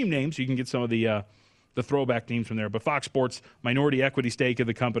original team names. You can get some of the throwback teams from there. But Fox Sports, minority equity stake of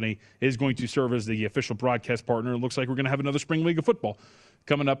the company, is going to serve as the official broadcast partner. It looks like we're going to have another spring league of football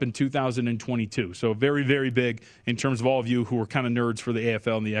coming up in 2022. So very, very big in terms of all of you who are kind of nerds for the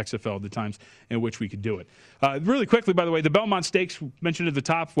AFL and the XFL at the times in which we could do it. Really quickly, by the way, the Belmont Stakes mentioned at the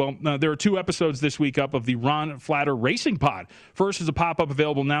top. Well, there are 2 episodes this week up of the Ron Flatter Racing Pod. First is a pop-up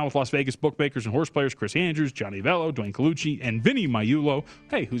available now with Las Vegas bookmakers and horse players Chris Andrews, Johnny Vello, Dwayne Colucci, and Vinny Maiulo.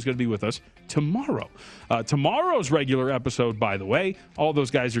 Hey, who's going to be with us tomorrow? Tomorrow's regular episode, by the way, all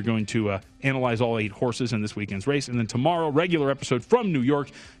those guys are going to analyze all 8 horses in this weekend's race. And then tomorrow, regular episode from New York,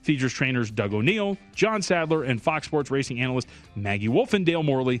 features trainers Doug O'Neill, John Sadler, and Fox Sports racing analyst Maggie Wolf and Dale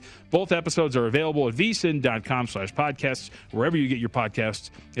Morley. Both episodes are available at vsin.com/podcasts, wherever you get your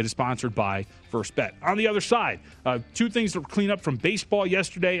podcasts. It is sponsored by First Bet. On the other side, 2 things to clean up from baseball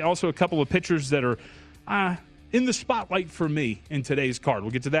yesterday. Also, a couple of pitchers that are in the spotlight for me in today's card.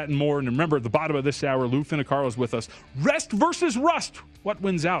 We'll get to that and more. And remember, at the bottom of this hour, Lou Finicaro is with us. Rest versus rust. What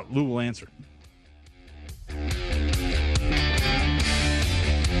wins out? Lou will answer.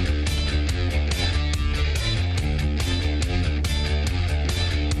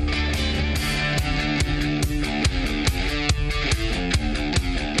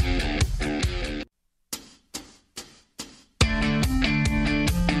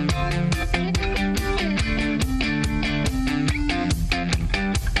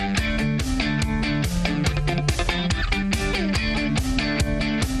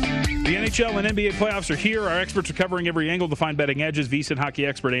 NHL and NBA playoffs are here. Our experts are covering every angle to find betting edges. VSiN hockey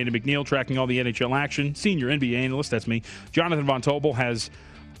expert Andy McNeil tracking all the NHL action. Senior NBA analyst, that's me, Jonathan Von Tobel, has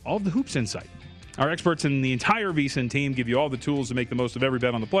all of the hoops insight. Our experts in the entire VSiN team give you all the tools to make the most of every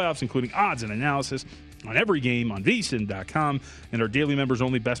bet on the playoffs, including odds and analysis on every game on vsin.com. And our daily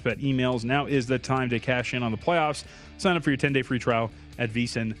members-only best bet emails. Now is the time to cash in on the playoffs. Sign up for your 10-day free trial at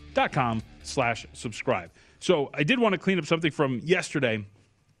vsin.com/subscribe. So I did want to clean up something from yesterday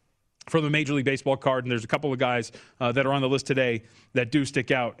from the Major League Baseball card, and there's a couple of guys that are on the list today that do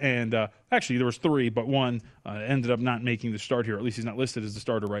stick out. And actually, there was 3, but one ended up not making the start here. At least he's not listed as the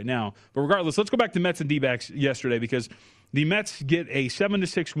starter right now. But regardless, let's go back to Mets and D-backs yesterday, because the Mets get a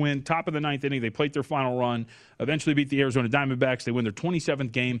 7-6 win, top of the 9th inning. They played their final run, eventually beat the Arizona Diamondbacks. They win their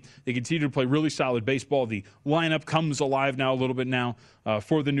 27th game. They continue to play really solid baseball. The lineup comes alive now a little bit now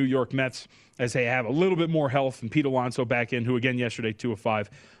for the New York Mets, as they have a little bit more health, and Pete Alonso back in, who again yesterday 2 of 5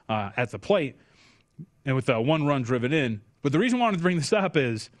 at the plate, and with 1 run driven in. But the reason I wanted to bring this up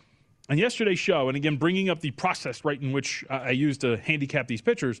is, on yesterday's show, and again bringing up the process right in which I used to handicap these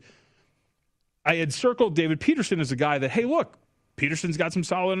pitchers, I had circled David Peterson as a guy that, hey, look, Peterson's got some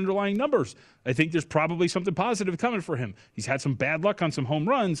solid underlying numbers. I think there's probably something positive coming for him. He's had some bad luck on some home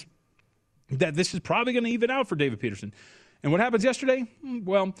runs, that this is probably going to even out for David Peterson. And what happens yesterday?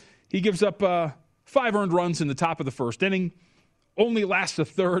 Well, he gives up 5 earned runs in the top of the first inning, only lasts a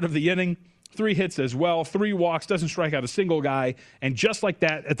third of the inning, 3 hits as well, 3 walks, doesn't strike out a single guy. And just like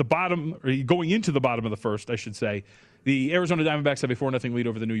that, at the bottom, or going into the bottom of the first, I should say, the Arizona Diamondbacks have a 4-0 lead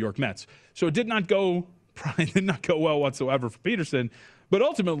over the New York Mets. So it did not go well whatsoever for Peterson. But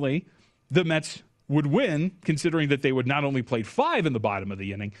ultimately, the Mets would win, considering that they would not only play 5 in the bottom of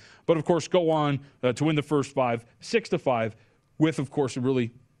the inning, but of course go on to win the first 5, 6-5, with, of course, a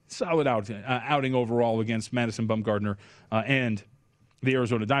really solid outing overall against Madison Bumgarner and the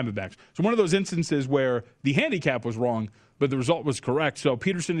Arizona Diamondbacks. So one of those instances where the handicap was wrong, but the result was correct. So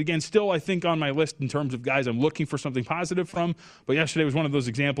Peterson, again, still, I think, on my list in terms of guys I'm looking for something positive from. But yesterday was one of those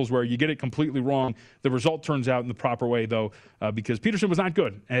examples where you get it completely wrong. The result turns out in the proper way, though, because Peterson was not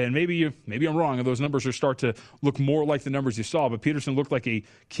good. And maybe I'm wrong, and those numbers are start to look more like the numbers you saw. But Peterson looked like a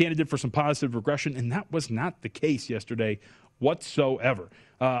candidate for some positive regression, and that was not the case yesterday whatsoever.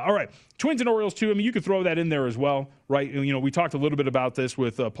 All right, Twins and Orioles too. I mean, you could throw that in there as well, right? You know, we talked a little bit about this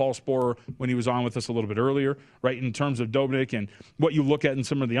with Paul Sporer when he was on with us a little bit earlier, right? In terms of Dobnik and what you look at in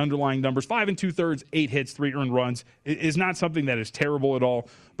some of the underlying numbers, 5 2/3, 8 hits, 3 earned runs is not something that is terrible at all.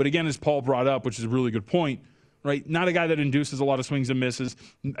 But again, as Paul brought up, which is a really good point, right? Not a guy that induces a lot of swings and misses,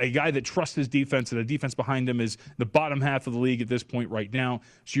 a guy that trusts his defense, and the defense behind him is the bottom half of the league at this point right now.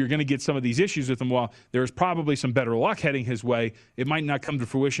 So you're going to get some of these issues with him. While there's probably some better luck heading his way, it might not come to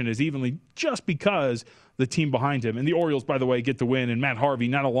fruition as evenly just because the team behind him. And the Orioles, by the way, get the win. And Matt Harvey,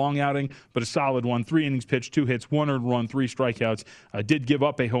 not a long outing, but a solid one. 3 innings pitched, 2 hits, 1 earned run, 3 strikeouts. Did give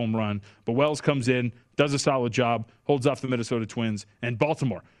up a home run. But Wells comes in, does a solid job, holds off the Minnesota Twins, and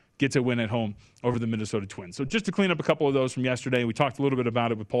Baltimore gets a win at home over the Minnesota Twins. So just to clean up a couple of those from yesterday, we talked a little bit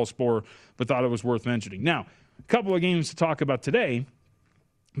about it with Paul Sporer, but thought it was worth mentioning. Now, a couple of games to talk about today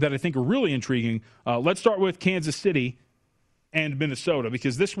that I think are really intriguing. Let's start with Kansas City and Minnesota,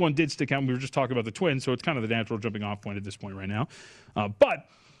 because this one did stick out. We were just talking about the Twins, so it's kind of the natural jumping off point at this point right now. But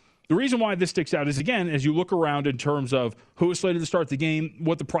the reason why this sticks out is, again, as you look around in terms of who is slated to start the game,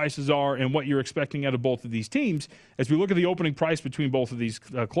 what the prices are, and what you're expecting out of both of these teams, as we look at the opening price between both of these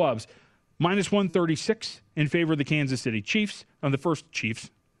clubs, minus 136 in favor of the Kansas City Chiefs on the first Chiefs.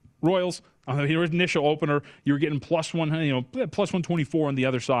 Royals, on the initial opener, you were getting plus 124 on the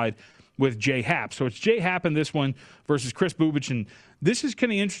other side with Jay Happ. So it's Jay Happ in this one versus Chris Bubich. And this is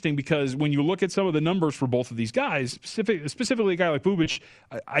kind of interesting because when you look at some of the numbers for both of these guys, specifically a guy like Bubich,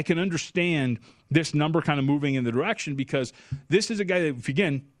 I can understand this number kind of moving in the direction, because this is a guy that,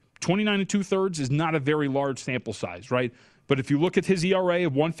 again, 29 2/3 is not a very large sample size, right? But if you look at his ERA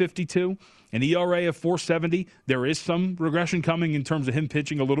of 152, an ERA of 470, there is some regression coming in terms of him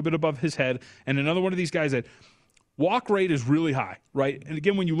pitching a little bit above his head. And another one of these guys that walk rate is really high, right? And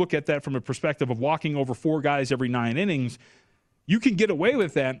again, when you look at that from a perspective of walking over 4 guys every 9 innings, you can get away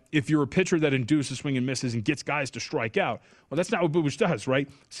with that if you're a pitcher that induces swing and misses and gets guys to strike out. Well, that's not what Bubich does, right?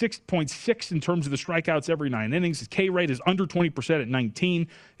 6.6 in terms of the strikeouts every 9 innings. His K rate is under 20% at 19.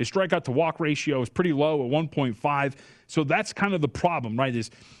 His strikeout to walk ratio is pretty low at 1.5. So that's kind of the problem, right?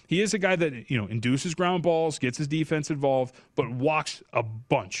 He is a guy that, induces ground balls, gets his defense involved, but walks a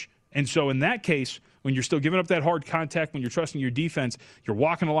bunch. And so in that case, when you're still giving up that hard contact, when you're trusting your defense, you're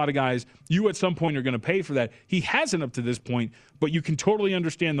walking a lot of guys, you at some point are going to pay for that. He hasn't up to this point, but you can totally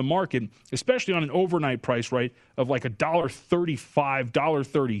understand the market, especially on an overnight price, right, of like $1.35,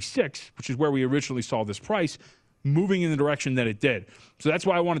 $1.36, which is where we originally saw this price, moving in the direction that it did. So that's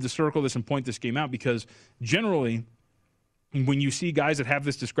why I wanted to circle this and point this game out, because generally when you see guys that have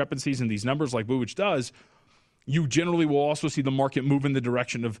this discrepancies in these numbers like Bubich does, you generally will also see the market move in the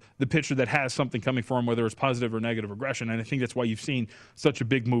direction of the pitcher that has something coming for him, whether it's positive or negative regression. And I think that's why you've seen such a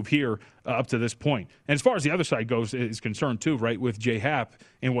big move here up to this point. And as far as the other side goes, is concerned too, right, with J Happ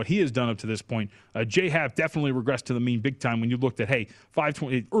and what he has done up to this point. J Happ definitely regressed to the mean big time when you looked at,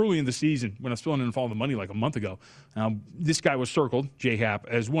 520 early in the season when I was filling in Follow the Money like a month ago. This guy was circled, J Happ,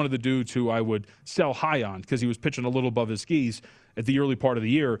 as one of the dudes who I would sell high on because he was pitching a little above his skis at the early part of the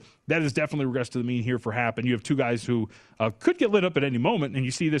year. That has definitely regressed to the mean here for Happ. And you have two guys who could get lit up at any moment. And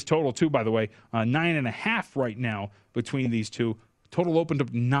you see this total, too, by the way, 9.5 right now between these two. Total opened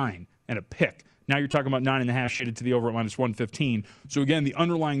up 9 and a pick. Now you're talking about 9.5 shaded to the over at minus 115. So, again, the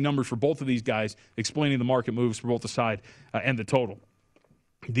underlying numbers for both of these guys explaining the market moves for both the side and the total.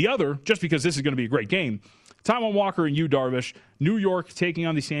 The other, just because this is going to be a great game, Taijuan Walker and Yu Darvish, New York taking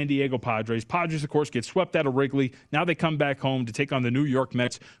on the San Diego Padres. Padres, of course, get swept out of Wrigley. Now they come back home to take on the New York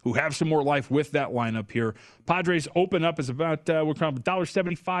Mets, who have some more life with that lineup here. Padres open up as about, we're kind of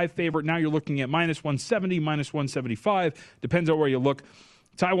 $1.75 favorite. Now you're looking at minus 170, minus 175. Depends on where you look.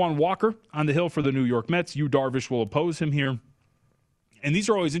 Taijuan Walker on the hill for the New York Mets. Yu Darvish will oppose him here. And these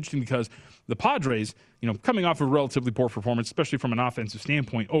are always interesting because the Padres, coming off a relatively poor performance, especially from an offensive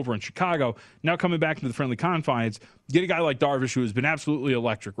standpoint over in Chicago, now coming back into the friendly confines, get a guy like Darvish who has been absolutely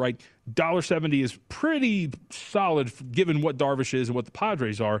electric, right? $1.70 is pretty solid given what Darvish is and what the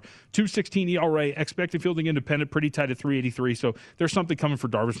Padres are. 2.16 ERA, expected fielding independent, pretty tight at 383. So there's something coming for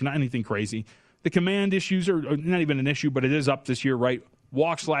Darvish, not anything crazy. The command issues are not even an issue, but it is up this year, right?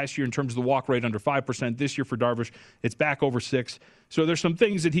 Walks last year in terms of the walk rate under 5%. This year for Darvish, it's back over 6. So there's some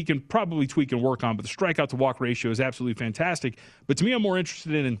things that he can probably tweak and work on, but the strikeout to walk ratio is absolutely fantastic. But to me, I'm more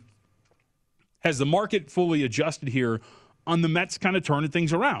interested in, has the market fully adjusted here on the Mets kind of turning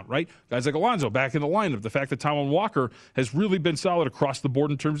things around, right? Guys like Alonso back in the lineup. The fact that Taijuan Walker has really been solid across the board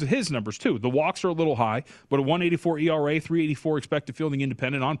in terms of his numbers, too. The walks are a little high, but a 184 ERA, 384 expected fielding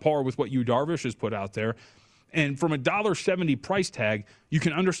independent, on par with what Yu Darvish has put out there. And from a $1.70 price tag, you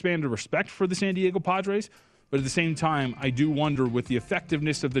can understand the respect for the San Diego Padres. But at the same time, I do wonder, with the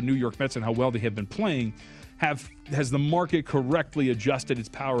effectiveness of the New York Mets and how well they have been playing, has the market correctly adjusted its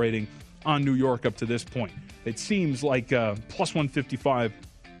power rating on New York up to this point? It seems like plus 155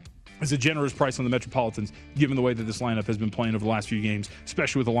 is a generous price on the Metropolitans, given the way that this lineup has been playing over the last few games,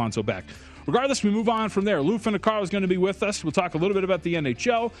 especially with Alonso back. Regardless, we move on from there. Lou Finicaro is going to be with us. We'll talk a little bit about the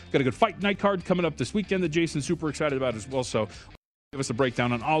NHL. Got a good fight night card coming up this weekend that Jason's super excited about as well. So give us a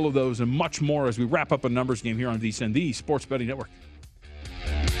breakdown on all of those and much more as we wrap up a numbers game here on VSiN, the Sports Betting Network.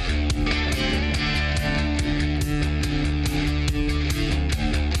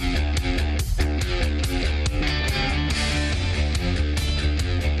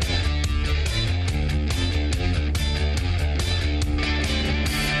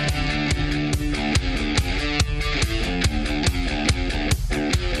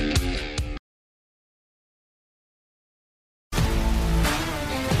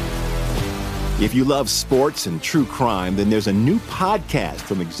 If you love sports and true crime, then there's a new podcast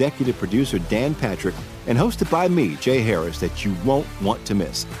from executive producer Dan Patrick and hosted by me, Jay Harris, that you won't want to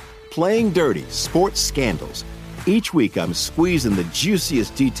miss. Playing Dirty: Sports Scandals. Each week, I'm squeezing the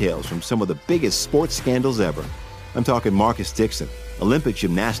juiciest details from some of the biggest sports scandals ever. I'm talking Marcus Dixon, Olympic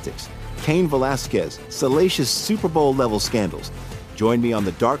gymnastics, Cain Velasquez, salacious Super Bowl-level scandals. Join me on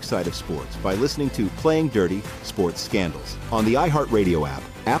the dark side of sports by listening to Playing Dirty: Sports Scandals on the iHeartRadio app,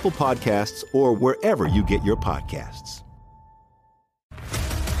 Apple Podcasts, or wherever you get your podcasts.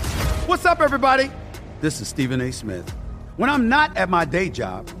 What's up, everybody? This is Stephen A. Smith. When I'm not at my day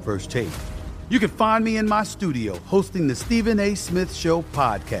job, First Take, you can find me in my studio hosting the Stephen A. Smith Show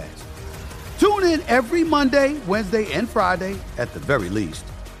podcast. Tune in every Monday, Wednesday, and Friday, at the very least,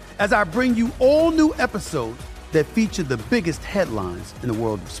 as I bring you all new episodes that feature the biggest headlines in the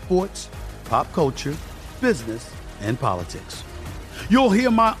world of sports, pop culture, business, and politics. You'll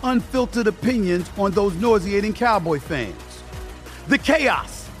hear my unfiltered opinions on those nauseating Cowboy fans, the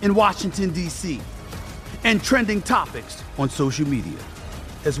chaos in Washington, D.C., and trending topics on social media,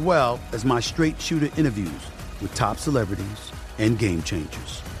 as well as my straight shooter interviews with top celebrities and game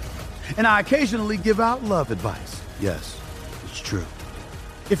changers. And I occasionally give out love advice. Yes, it's true.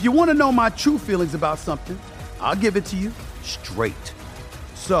 If you want to know my true feelings about something, I'll give it to you straight.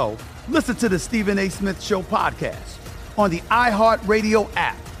 So listen to the Stephen A. Smith Show podcast on the iHeartRadio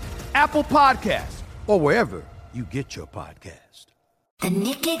app, Apple Podcasts, or wherever you get your podcast. The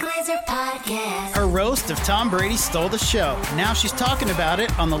Nikki Glaser Podcast. Her roast of Tom Brady stole the show. Now she's talking about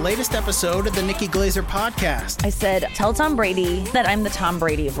it on the latest episode of the Nikki Glaser Podcast. I said, tell Tom Brady that I'm the Tom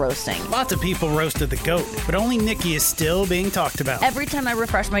Brady of roasting. Lots of people roasted the GOAT, but only Nikki is still being talked about. Every time I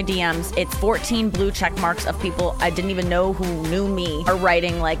refresh my DMs, it's 14 blue check marks of people I didn't even know who knew me are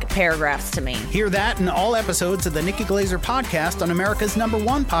writing like paragraphs to me. Hear that in all episodes of the Nikki Glaser Podcast on America's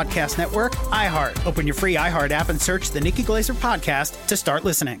 #1 podcast network, iHeart. Open your free iHeart app and search the Nikki Glaser Podcast to start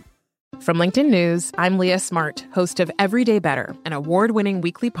listening. From LinkedIn News, I'm Leah Smart, host of Everyday Better, an award-winning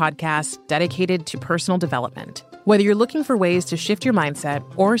weekly podcast dedicated to personal development. Whether you're looking for ways to shift your mindset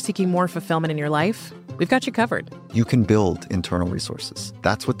or seeking more fulfillment in your life, we've got you covered. You can build internal resources.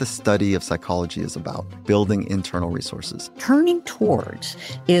 That's what the study of psychology is about, building internal resources. Turning towards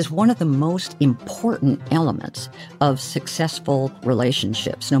is one of the most important elements of successful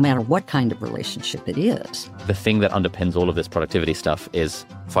relationships, no matter what kind of relationship it is. The thing that underpins all of this productivity stuff is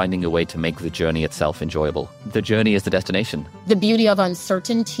finding a way to make the journey itself enjoyable. The journey is the destination. The beauty of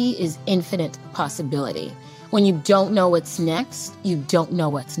uncertainty is infinite possibility. When you don't know what's next, you don't know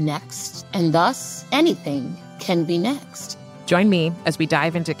what's next. And thus, anything can be next. Join me as we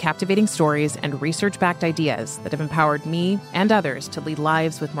dive into captivating stories and research-backed ideas that have empowered me and others to lead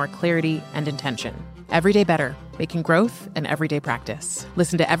lives with more clarity and intention. Everyday Better, making growth an everyday practice.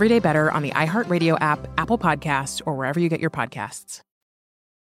 Listen to Everyday Better on the iHeartRadio app, Apple Podcasts, or wherever you get your podcasts.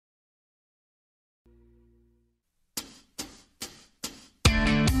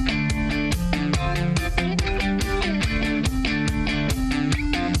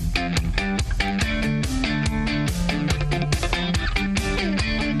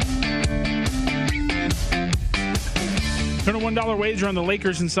 Turn a $1 wager on the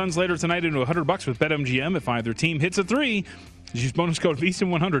Lakers and Suns later tonight into $100 with BetMGM. If either team hits a three, use bonus code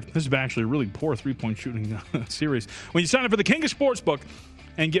VSIN100. This is actually a really poor three-point shooting series. When you sign up for the King of Sportsbook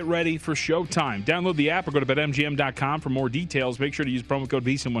and get ready for showtime. Download the app or go to BetMGM.com for more details. Make sure to use promo code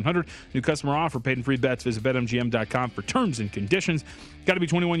VSIN100. New customer offer, paid and free bets. Visit BetMGM.com for terms and conditions. Got to be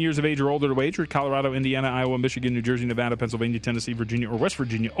 21 years of age or older to wager. Colorado, Indiana, Iowa, Michigan, New Jersey, Nevada, Pennsylvania, Tennessee, Virginia, or West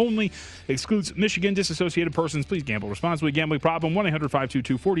Virginia only. Excludes Michigan. Disassociated persons. Please gamble responsibly. Gambling problem.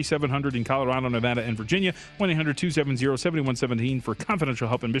 1-800-522-4700 in Colorado, Nevada, and Virginia. 1-800-270-7117 for confidential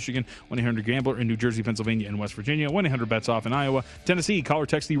help in Michigan. 1-800-GAMBLER in New Jersey, Pennsylvania, and West Virginia. 1-800-BETS-OFF in Iowa. Tennessee, call or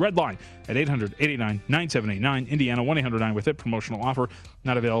text the Red Line at 800-889-9789. Indiana, 1-800-9-WITH-IT. Promotional offer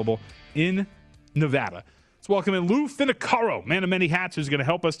not available in Nevada. Let's welcome in Lou Finicaro, man of many hats, who's going to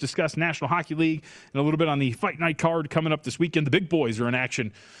help us discuss National Hockey League and a little bit on the Fight Night card coming up this weekend. The big boys are in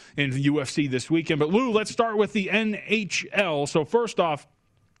action in the UFC this weekend. But, Lou, let's start with the NHL. So, first off,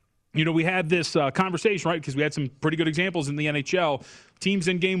 you know, we had this conversation, right, because we had some pretty good examples in the NHL. Teams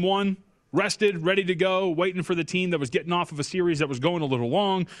in Game 1, rested, ready to go, waiting for the team that was getting off of a series that was going a little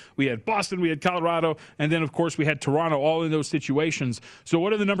long. We had Boston, we had Colorado, and then, of course, we had Toronto, all in those situations. So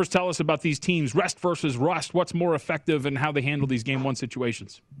what do the numbers tell us about these teams, rest versus rust? What's more effective and how they handle these Game 1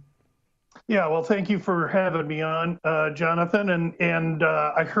 situations? Yeah, well, thank you for having me on, Jonathan. And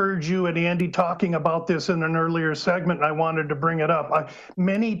I heard you and Andy talking about this in an earlier segment, and I wanted to bring it up.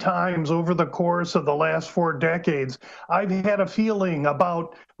 Many times over the course of the last 4 decades, I've had a feeling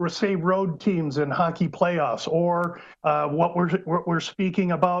about, say, road teams in hockey playoffs, or what we're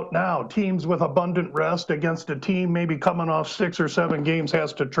speaking about now, teams with abundant rest against a team maybe coming off 6 or 7 games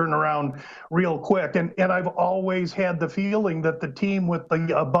has to turn around real quick. And I've always had the feeling that the team with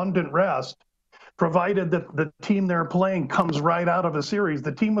the abundant rest, provided that the team they're playing comes right out of a series,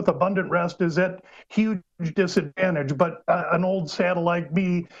 the team with abundant rest is at huge disadvantage. But an old saddle like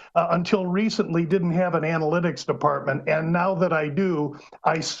me, until recently, didn't have an analytics department. And now that I do,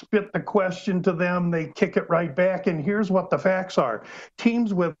 I spit the question to them, they kick it right back. And here's what the facts are.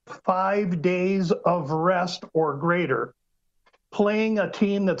 Teams with 5 days of rest or greater playing a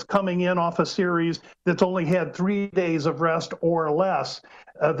team that's coming in off a series that's only had 3 days of rest or less.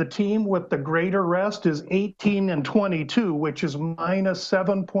 The team with the greater rest is 18-22, which is minus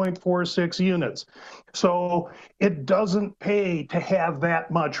 7.46 units. So it doesn't pay to have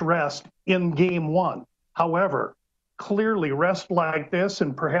that much rest in Game 1. However, clearly rest like this,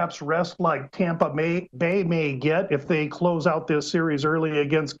 and perhaps rest like Tampa Bay may get if they close out this series early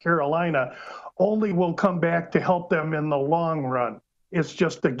against Carolina, only will come back to help them in the long run. It's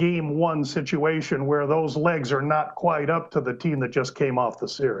just a Game 1 situation where those legs are not quite up to the team that just came off the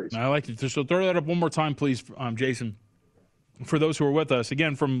series. I like it. So throw that up one more time, please, Jason. for those who are with us,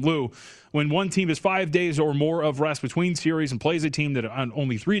 again, from Lou, when one team is 5 days or more of rest between series and plays a team that on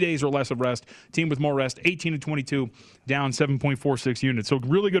only 3 days or less of rest, team with more rest, 18-22, down 7.46 units. So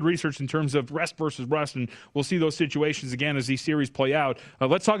really good research in terms of rest versus rest, and we'll see those situations again as these series play out.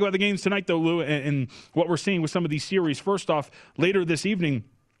 Let's talk about the games tonight, though, Lou, and what we're seeing with some of these series. First off, later this evening,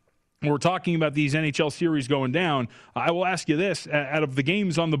 we're talking about these NHL series going down. I will ask you this. Out of the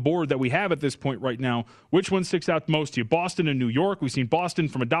games on the board that we have at this point right now, which one sticks out most to you? Boston and New York. We've seen Boston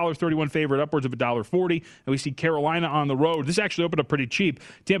from $1.31 favorite upwards of $1.40, and we see Carolina on the road. This actually opened up pretty cheap.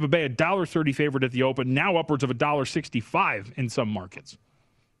 Tampa Bay, $1.30 favorite at the open, now upwards of $1.65 in some markets.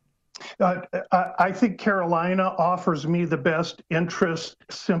 I think Carolina offers me the best interest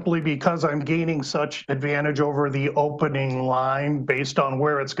simply because I'm gaining such advantage over the opening line based on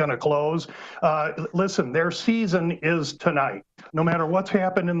where it's going to close. Listen, their season is tonight. No matter what's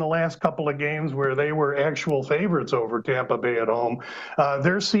happened in the last couple of games where they were actual favorites over Tampa Bay at home,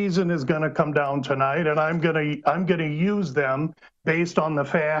 their season is going to come down tonight, and I'm going to use them based on the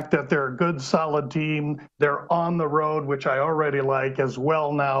fact that they're a good, solid team. They're on the road, which I already like as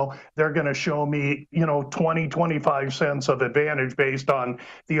well now. They're going to show me, 20, 25 cents of advantage based on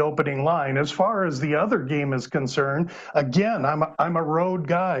the opening line. As far as the other game is concerned, again, I'm a road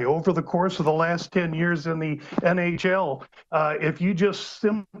guy. Over the course of the last 10 years in the NHL, if you just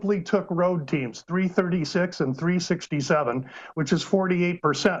simply took road teams, 336 and 367, which is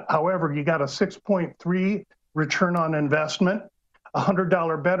 48%. However, you got a 6.3 return on investment.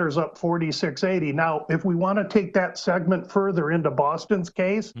 $100 better's up 46.80. Now, if we want to take that segment further into Boston's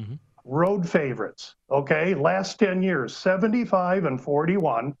case, road favorites, okay? Last 10 years, 75 and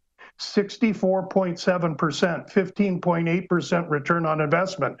 41, 64.7%, 15.8% return on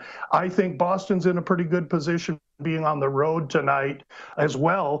investment. I think Boston's in a pretty good position being on the road tonight as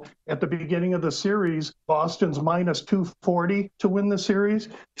well. At the beginning of the series, Boston's minus 240 to win the series.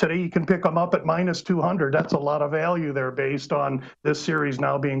 Today, you can pick them up at minus 200. That's a lot of value there based on this series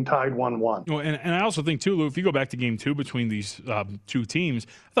now being tied 1-1. Well, and I also think, too, Lou, if you go back to game two between these two teams,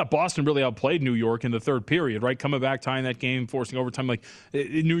 I thought Boston really outplayed New York in the third period, right? Coming back, tying that game, forcing overtime.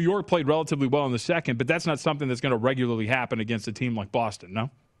 New York played relatively well in the second, but that's not something that's going to regularly happen against a team like Boston,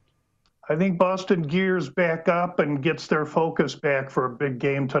 no? I think Boston gears back up and gets their focus back for a big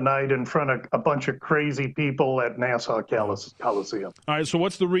game tonight in front of a bunch of crazy people at Nassau Coliseum. All right, so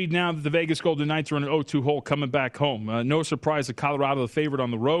what's the read now that the Vegas Golden Knights are in an 0-2 hole coming back home? No surprise that Colorado, the favorite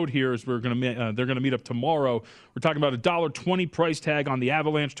on the road here, as they're going to meet up tomorrow. We're talking about a $1.20 price tag on the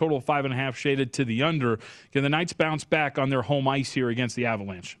Avalanche, total of 5.5 shaded to the under. Can the Knights bounce back on their home ice here against the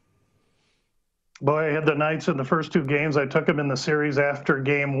Avalanche? Boy, I had the Knights in the first two games. I took them in the series after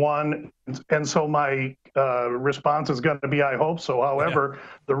game one, and so my response is going to be, I hope so. However,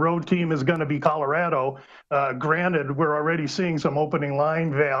 the road team is going to be Colorado. Granted, we're already seeing some opening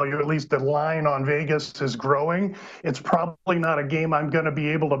line value. At least the line on Vegas is growing. It's probably not a game I'm going to be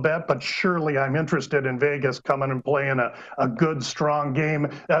able to bet, but surely I'm interested in Vegas coming and playing a good, strong game.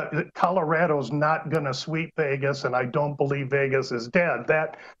 Colorado's not going to sweep Vegas, and I don't believe Vegas is dead.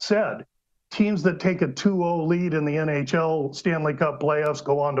 That said, teams that take a 2-0 lead in the NHL Stanley Cup playoffs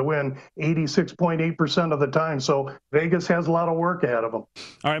go on to win 86.8% of the time. So Vegas has a lot of work ahead of them.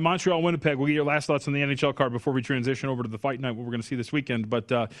 All right, Montreal, Winnipeg. We'll get your last thoughts on the NHL card before we transition over to the fight night, what we're going to see this weekend. But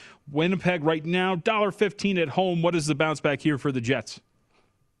Winnipeg right now, $1.15 at home. What is the bounce back here for the Jets?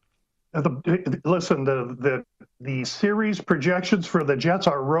 Listen, the series projections for the Jets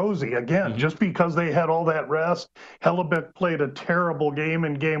are rosy. Again, just because they had all that rest. Hellebuyck played a terrible game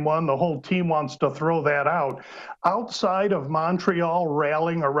in game one. The whole team wants to throw that out. Outside of Montreal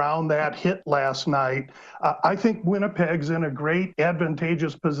rallying around that hit last night, I think Winnipeg's in a great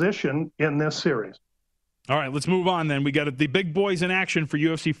advantageous position in this series. All right, let's move on then. We got the big boys in action for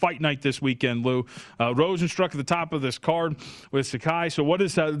UFC Fight Night this weekend, Lou. Rozenstruik at the top of this card with Sakai. So what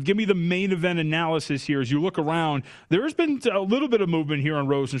is give me the main event analysis here as you look around. There has been a little bit of movement here on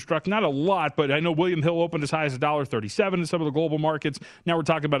Rozenstruik. Not a lot, but I know William Hill opened as high as $1.37 in some of the global markets. Now we're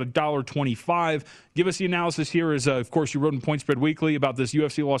talking about $1.25. Give us the analysis here as, of course, you wrote in Point Spread Weekly about this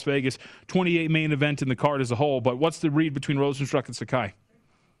UFC Las Vegas 28 main event in the card as a whole. But what's the read between Rozenstruik and Sakai?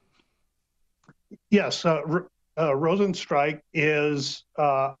 Yes, Rozenstruik is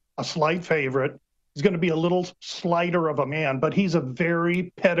a slight favorite. He's going to be a little slighter of a man, but he's a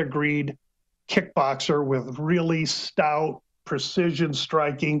very pedigreed kickboxer with really stout, precision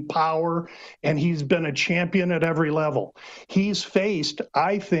striking power, and he's been a champion at every level. He's faced,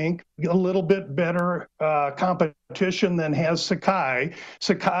 I think, a little bit better competition than has Sakai.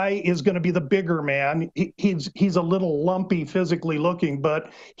 Sakai is going to be the bigger man. He's a little lumpy physically looking,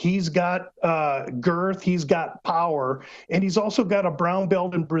 but he's got girth, he's got power, and he's also got a brown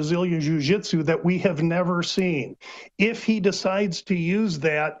belt in Brazilian Jiu-Jitsu that we have never seen. If he decides to use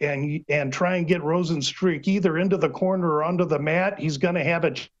that and try and get Rozenstruik either into the corner or onto the mat, he's going to have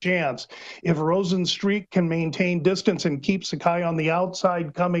a chance. If Rozenstruik can maintain distance and keep Sakai on the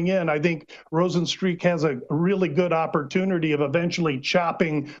outside coming in, I think Rozenstruik has a really good opportunity of eventually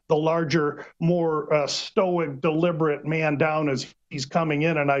chopping the larger, more stoic, deliberate man down as he's coming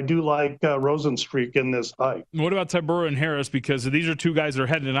in, and I do like Rozenstruik in this fight. What about Tybura and Harris? Because these are two guys that are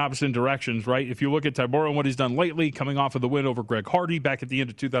heading in opposite directions, right? If you look at Tybura and what he's done lately, coming off of the win over Greg Hardy back at the end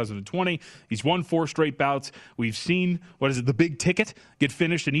of 2020, he's won 4 straight bouts. We've seen, the big ticket get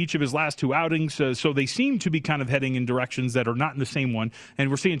finished in each of his last 2 outings. So they seem to be kind of heading in directions that are not in the same one. And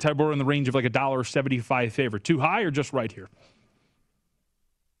we're seeing Tybura in the range of like $1.75 favorite. Too high or just right here?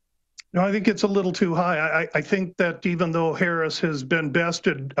 No, I think it's a little too high. I think that even though Harris has been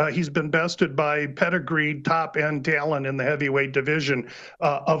bested, he's been bested by pedigreed top-end talent in the heavyweight division,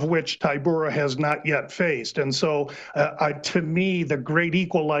 of which Tybura has not yet faced. And so, to me, the great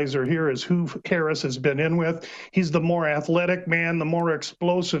equalizer here is who Harris has been in with. He's the more athletic man, the more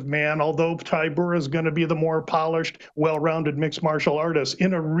explosive man, although Tybura is going to be the more polished, well-rounded mixed martial artist.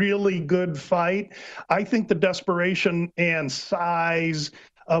 In a really good fight, I think the desperation and size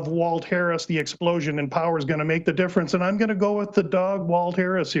of Walt Harris, the explosion in power, is going to make the difference. And I'm going to go with the dog Walt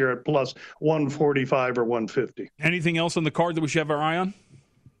Harris here at plus 145 or 150. Anything else on the card that we should have our eye on?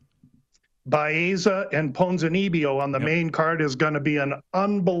 Baeza and Ponzinibbio on the main card is going to be an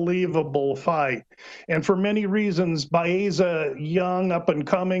unbelievable fight. And for many reasons, Baeza, young, up and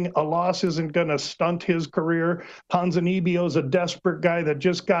coming, a loss isn't going to stunt his career. Ponzinibbio is a desperate guy that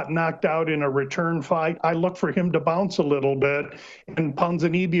just got knocked out in a return fight. I look for him to bounce a little bit. And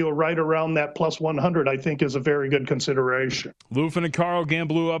Ponzinibbio right around that plus 100, I think, is a very good consideration. Lou Finicaro,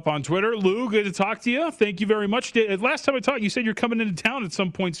 Gamblu up on Twitter. Lou, good to talk to you. Thank you very much. Last time I talked, you said you're coming into town at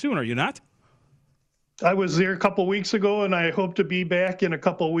some point soon, are you not? I was there a couple weeks ago, and I hope to be back in a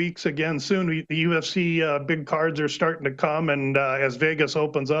couple weeks again soon. The UFC big cards are starting to come, and as Vegas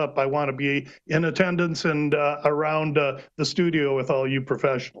opens up, I want to be in attendance and around the studio with all you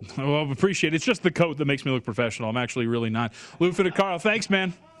professionals. Well, appreciate it. It's just the coat that makes me look professional. I'm actually really not. Lou Finicaro, thanks,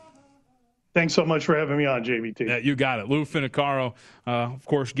 man. Thanks so much for having me on, JVT. Yeah, you got it. Lou Finicaro, of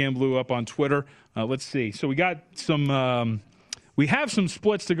course, Gamblu up on Twitter. Let's see. So we got some... We have some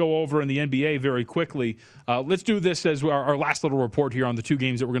splits to go over in the NBA very quickly. Let's do this as our last little report here on the 2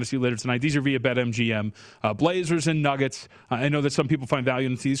 games that we're going to see later tonight. These are via BetMGM. Blazers and Nuggets. I know that some people find value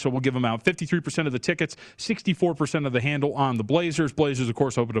in these, so we'll give them out. 53% of the tickets, 64% of the handle on the Blazers. Blazers, of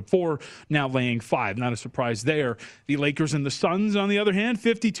course, opened up 4, now laying 5. Not a surprise there. The Lakers and the Suns, on the other hand,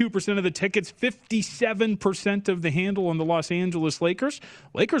 52% of the tickets, 57% of the handle on the Los Angeles Lakers.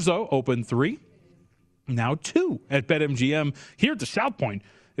 Lakers, though, opened 3. Now 2 at BetMGM. Here at the South Point,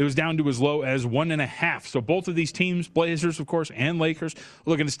 it was down to as low as 1.5. So both of these teams, Blazers, of course, and Lakers,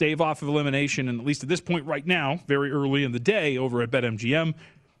 looking to stave off of elimination. And at least at this point right now, very early in the day over at BetMGM,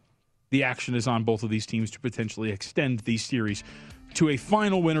 the action is on both of these teams to potentially extend these series to a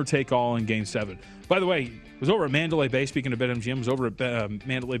final winner-take-all in Game 7. By the way, I was over at Mandalay Bay. Speaking of BetMGM, I was over at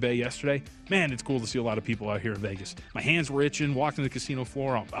Mandalay Bay yesterday. Man, it's cool to see a lot of people out here in Vegas. My hands were itching, walked on the casino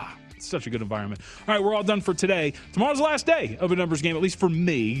floor. It's such a good environment. All right, we're all done for today. Tomorrow's the last day of a numbers game, at least for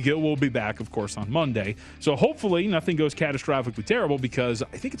me. Gil will be back, of course, on Monday. So hopefully nothing goes catastrophically terrible, because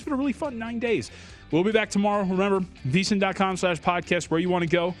I think it's been a really fun 9 days. We'll be back tomorrow. Remember, vsin.com/podcast, where you want to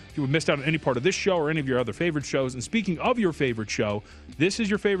go if you missed out on any part of this show or any of your other favorite shows. And speaking of your favorite show, this is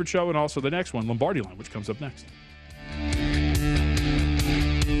your favorite show, and also the next one, Lombardi Line, which comes up next.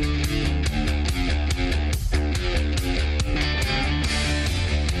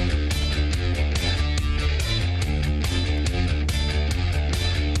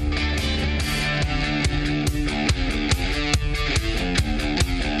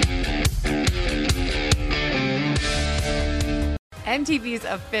 MTV's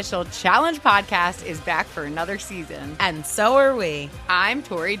official Challenge podcast is back for another season. And so are we. I'm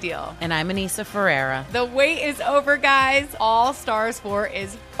Tori Deal. And I'm Anissa Ferreira. The wait is over, guys. All Stars 4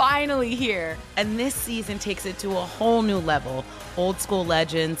 is finally here. And this season takes it to a whole new level. Old school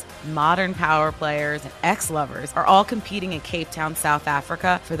legends, modern power players, and ex-lovers are all competing in Cape Town, South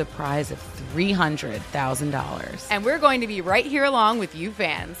Africa for the prize of $300,000. And we're going to be right here along with you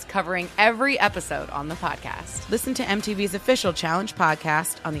fans, covering every episode on the podcast. Listen to MTV's official Challenge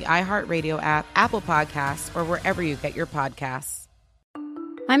podcast on the iHeartRadio app, Apple Podcasts, or wherever you get your podcasts.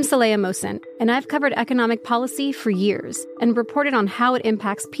 I'm Saleha Mohsin, and I've covered economic policy for years and reported on how it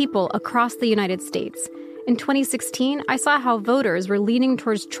impacts people across the United States. In 2016, I saw how voters were leaning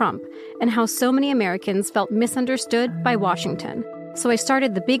towards Trump and how so many Americans felt misunderstood by Washington. So I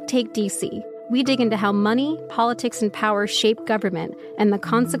started The Big Take DC. We dig into how money, politics, and power shape government and the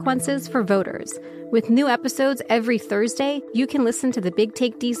consequences for voters. With new episodes every Thursday, you can listen to The Big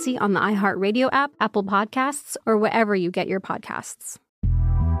Take DC on the iHeartRadio app, Apple Podcasts, or wherever you get your podcasts.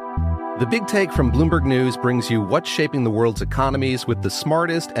 The Big Take from Bloomberg News brings you what's shaping the world's economies with the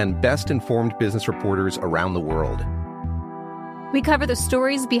smartest and best-informed business reporters around the world. We cover the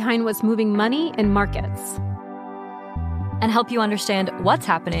stories behind what's moving money and markets, and help you understand what's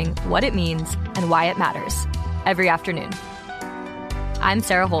happening, what it means, and why it matters every afternoon. I'm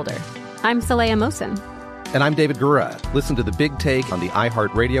Sarah Holder. I'm Saleha Mohsin. And I'm David Gura. Listen to The Big Take on the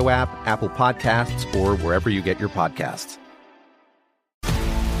iHeartRadio app, Apple Podcasts, or wherever you get your podcasts.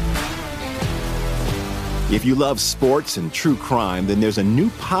 If you love sports and true crime, then there's a new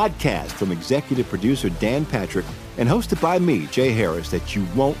podcast from executive producer Dan Patrick and hosted by me, Jay Harris, that you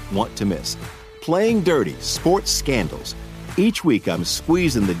won't want to miss. Playing Dirty: Sports Scandals. Each week, I'm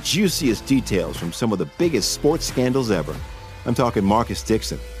squeezing the juiciest details from some of the biggest sports scandals ever. I'm talking Marcus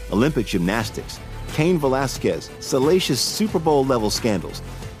Dixon, Olympic gymnastics, Cain Velasquez, salacious Super Bowl-level scandals.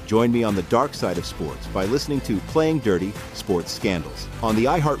 Join me on the dark side of sports by listening to Playing Dirty: Sports Scandals on the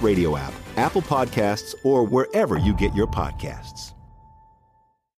iHeartRadio app, Apple Podcasts, or wherever you get your podcasts.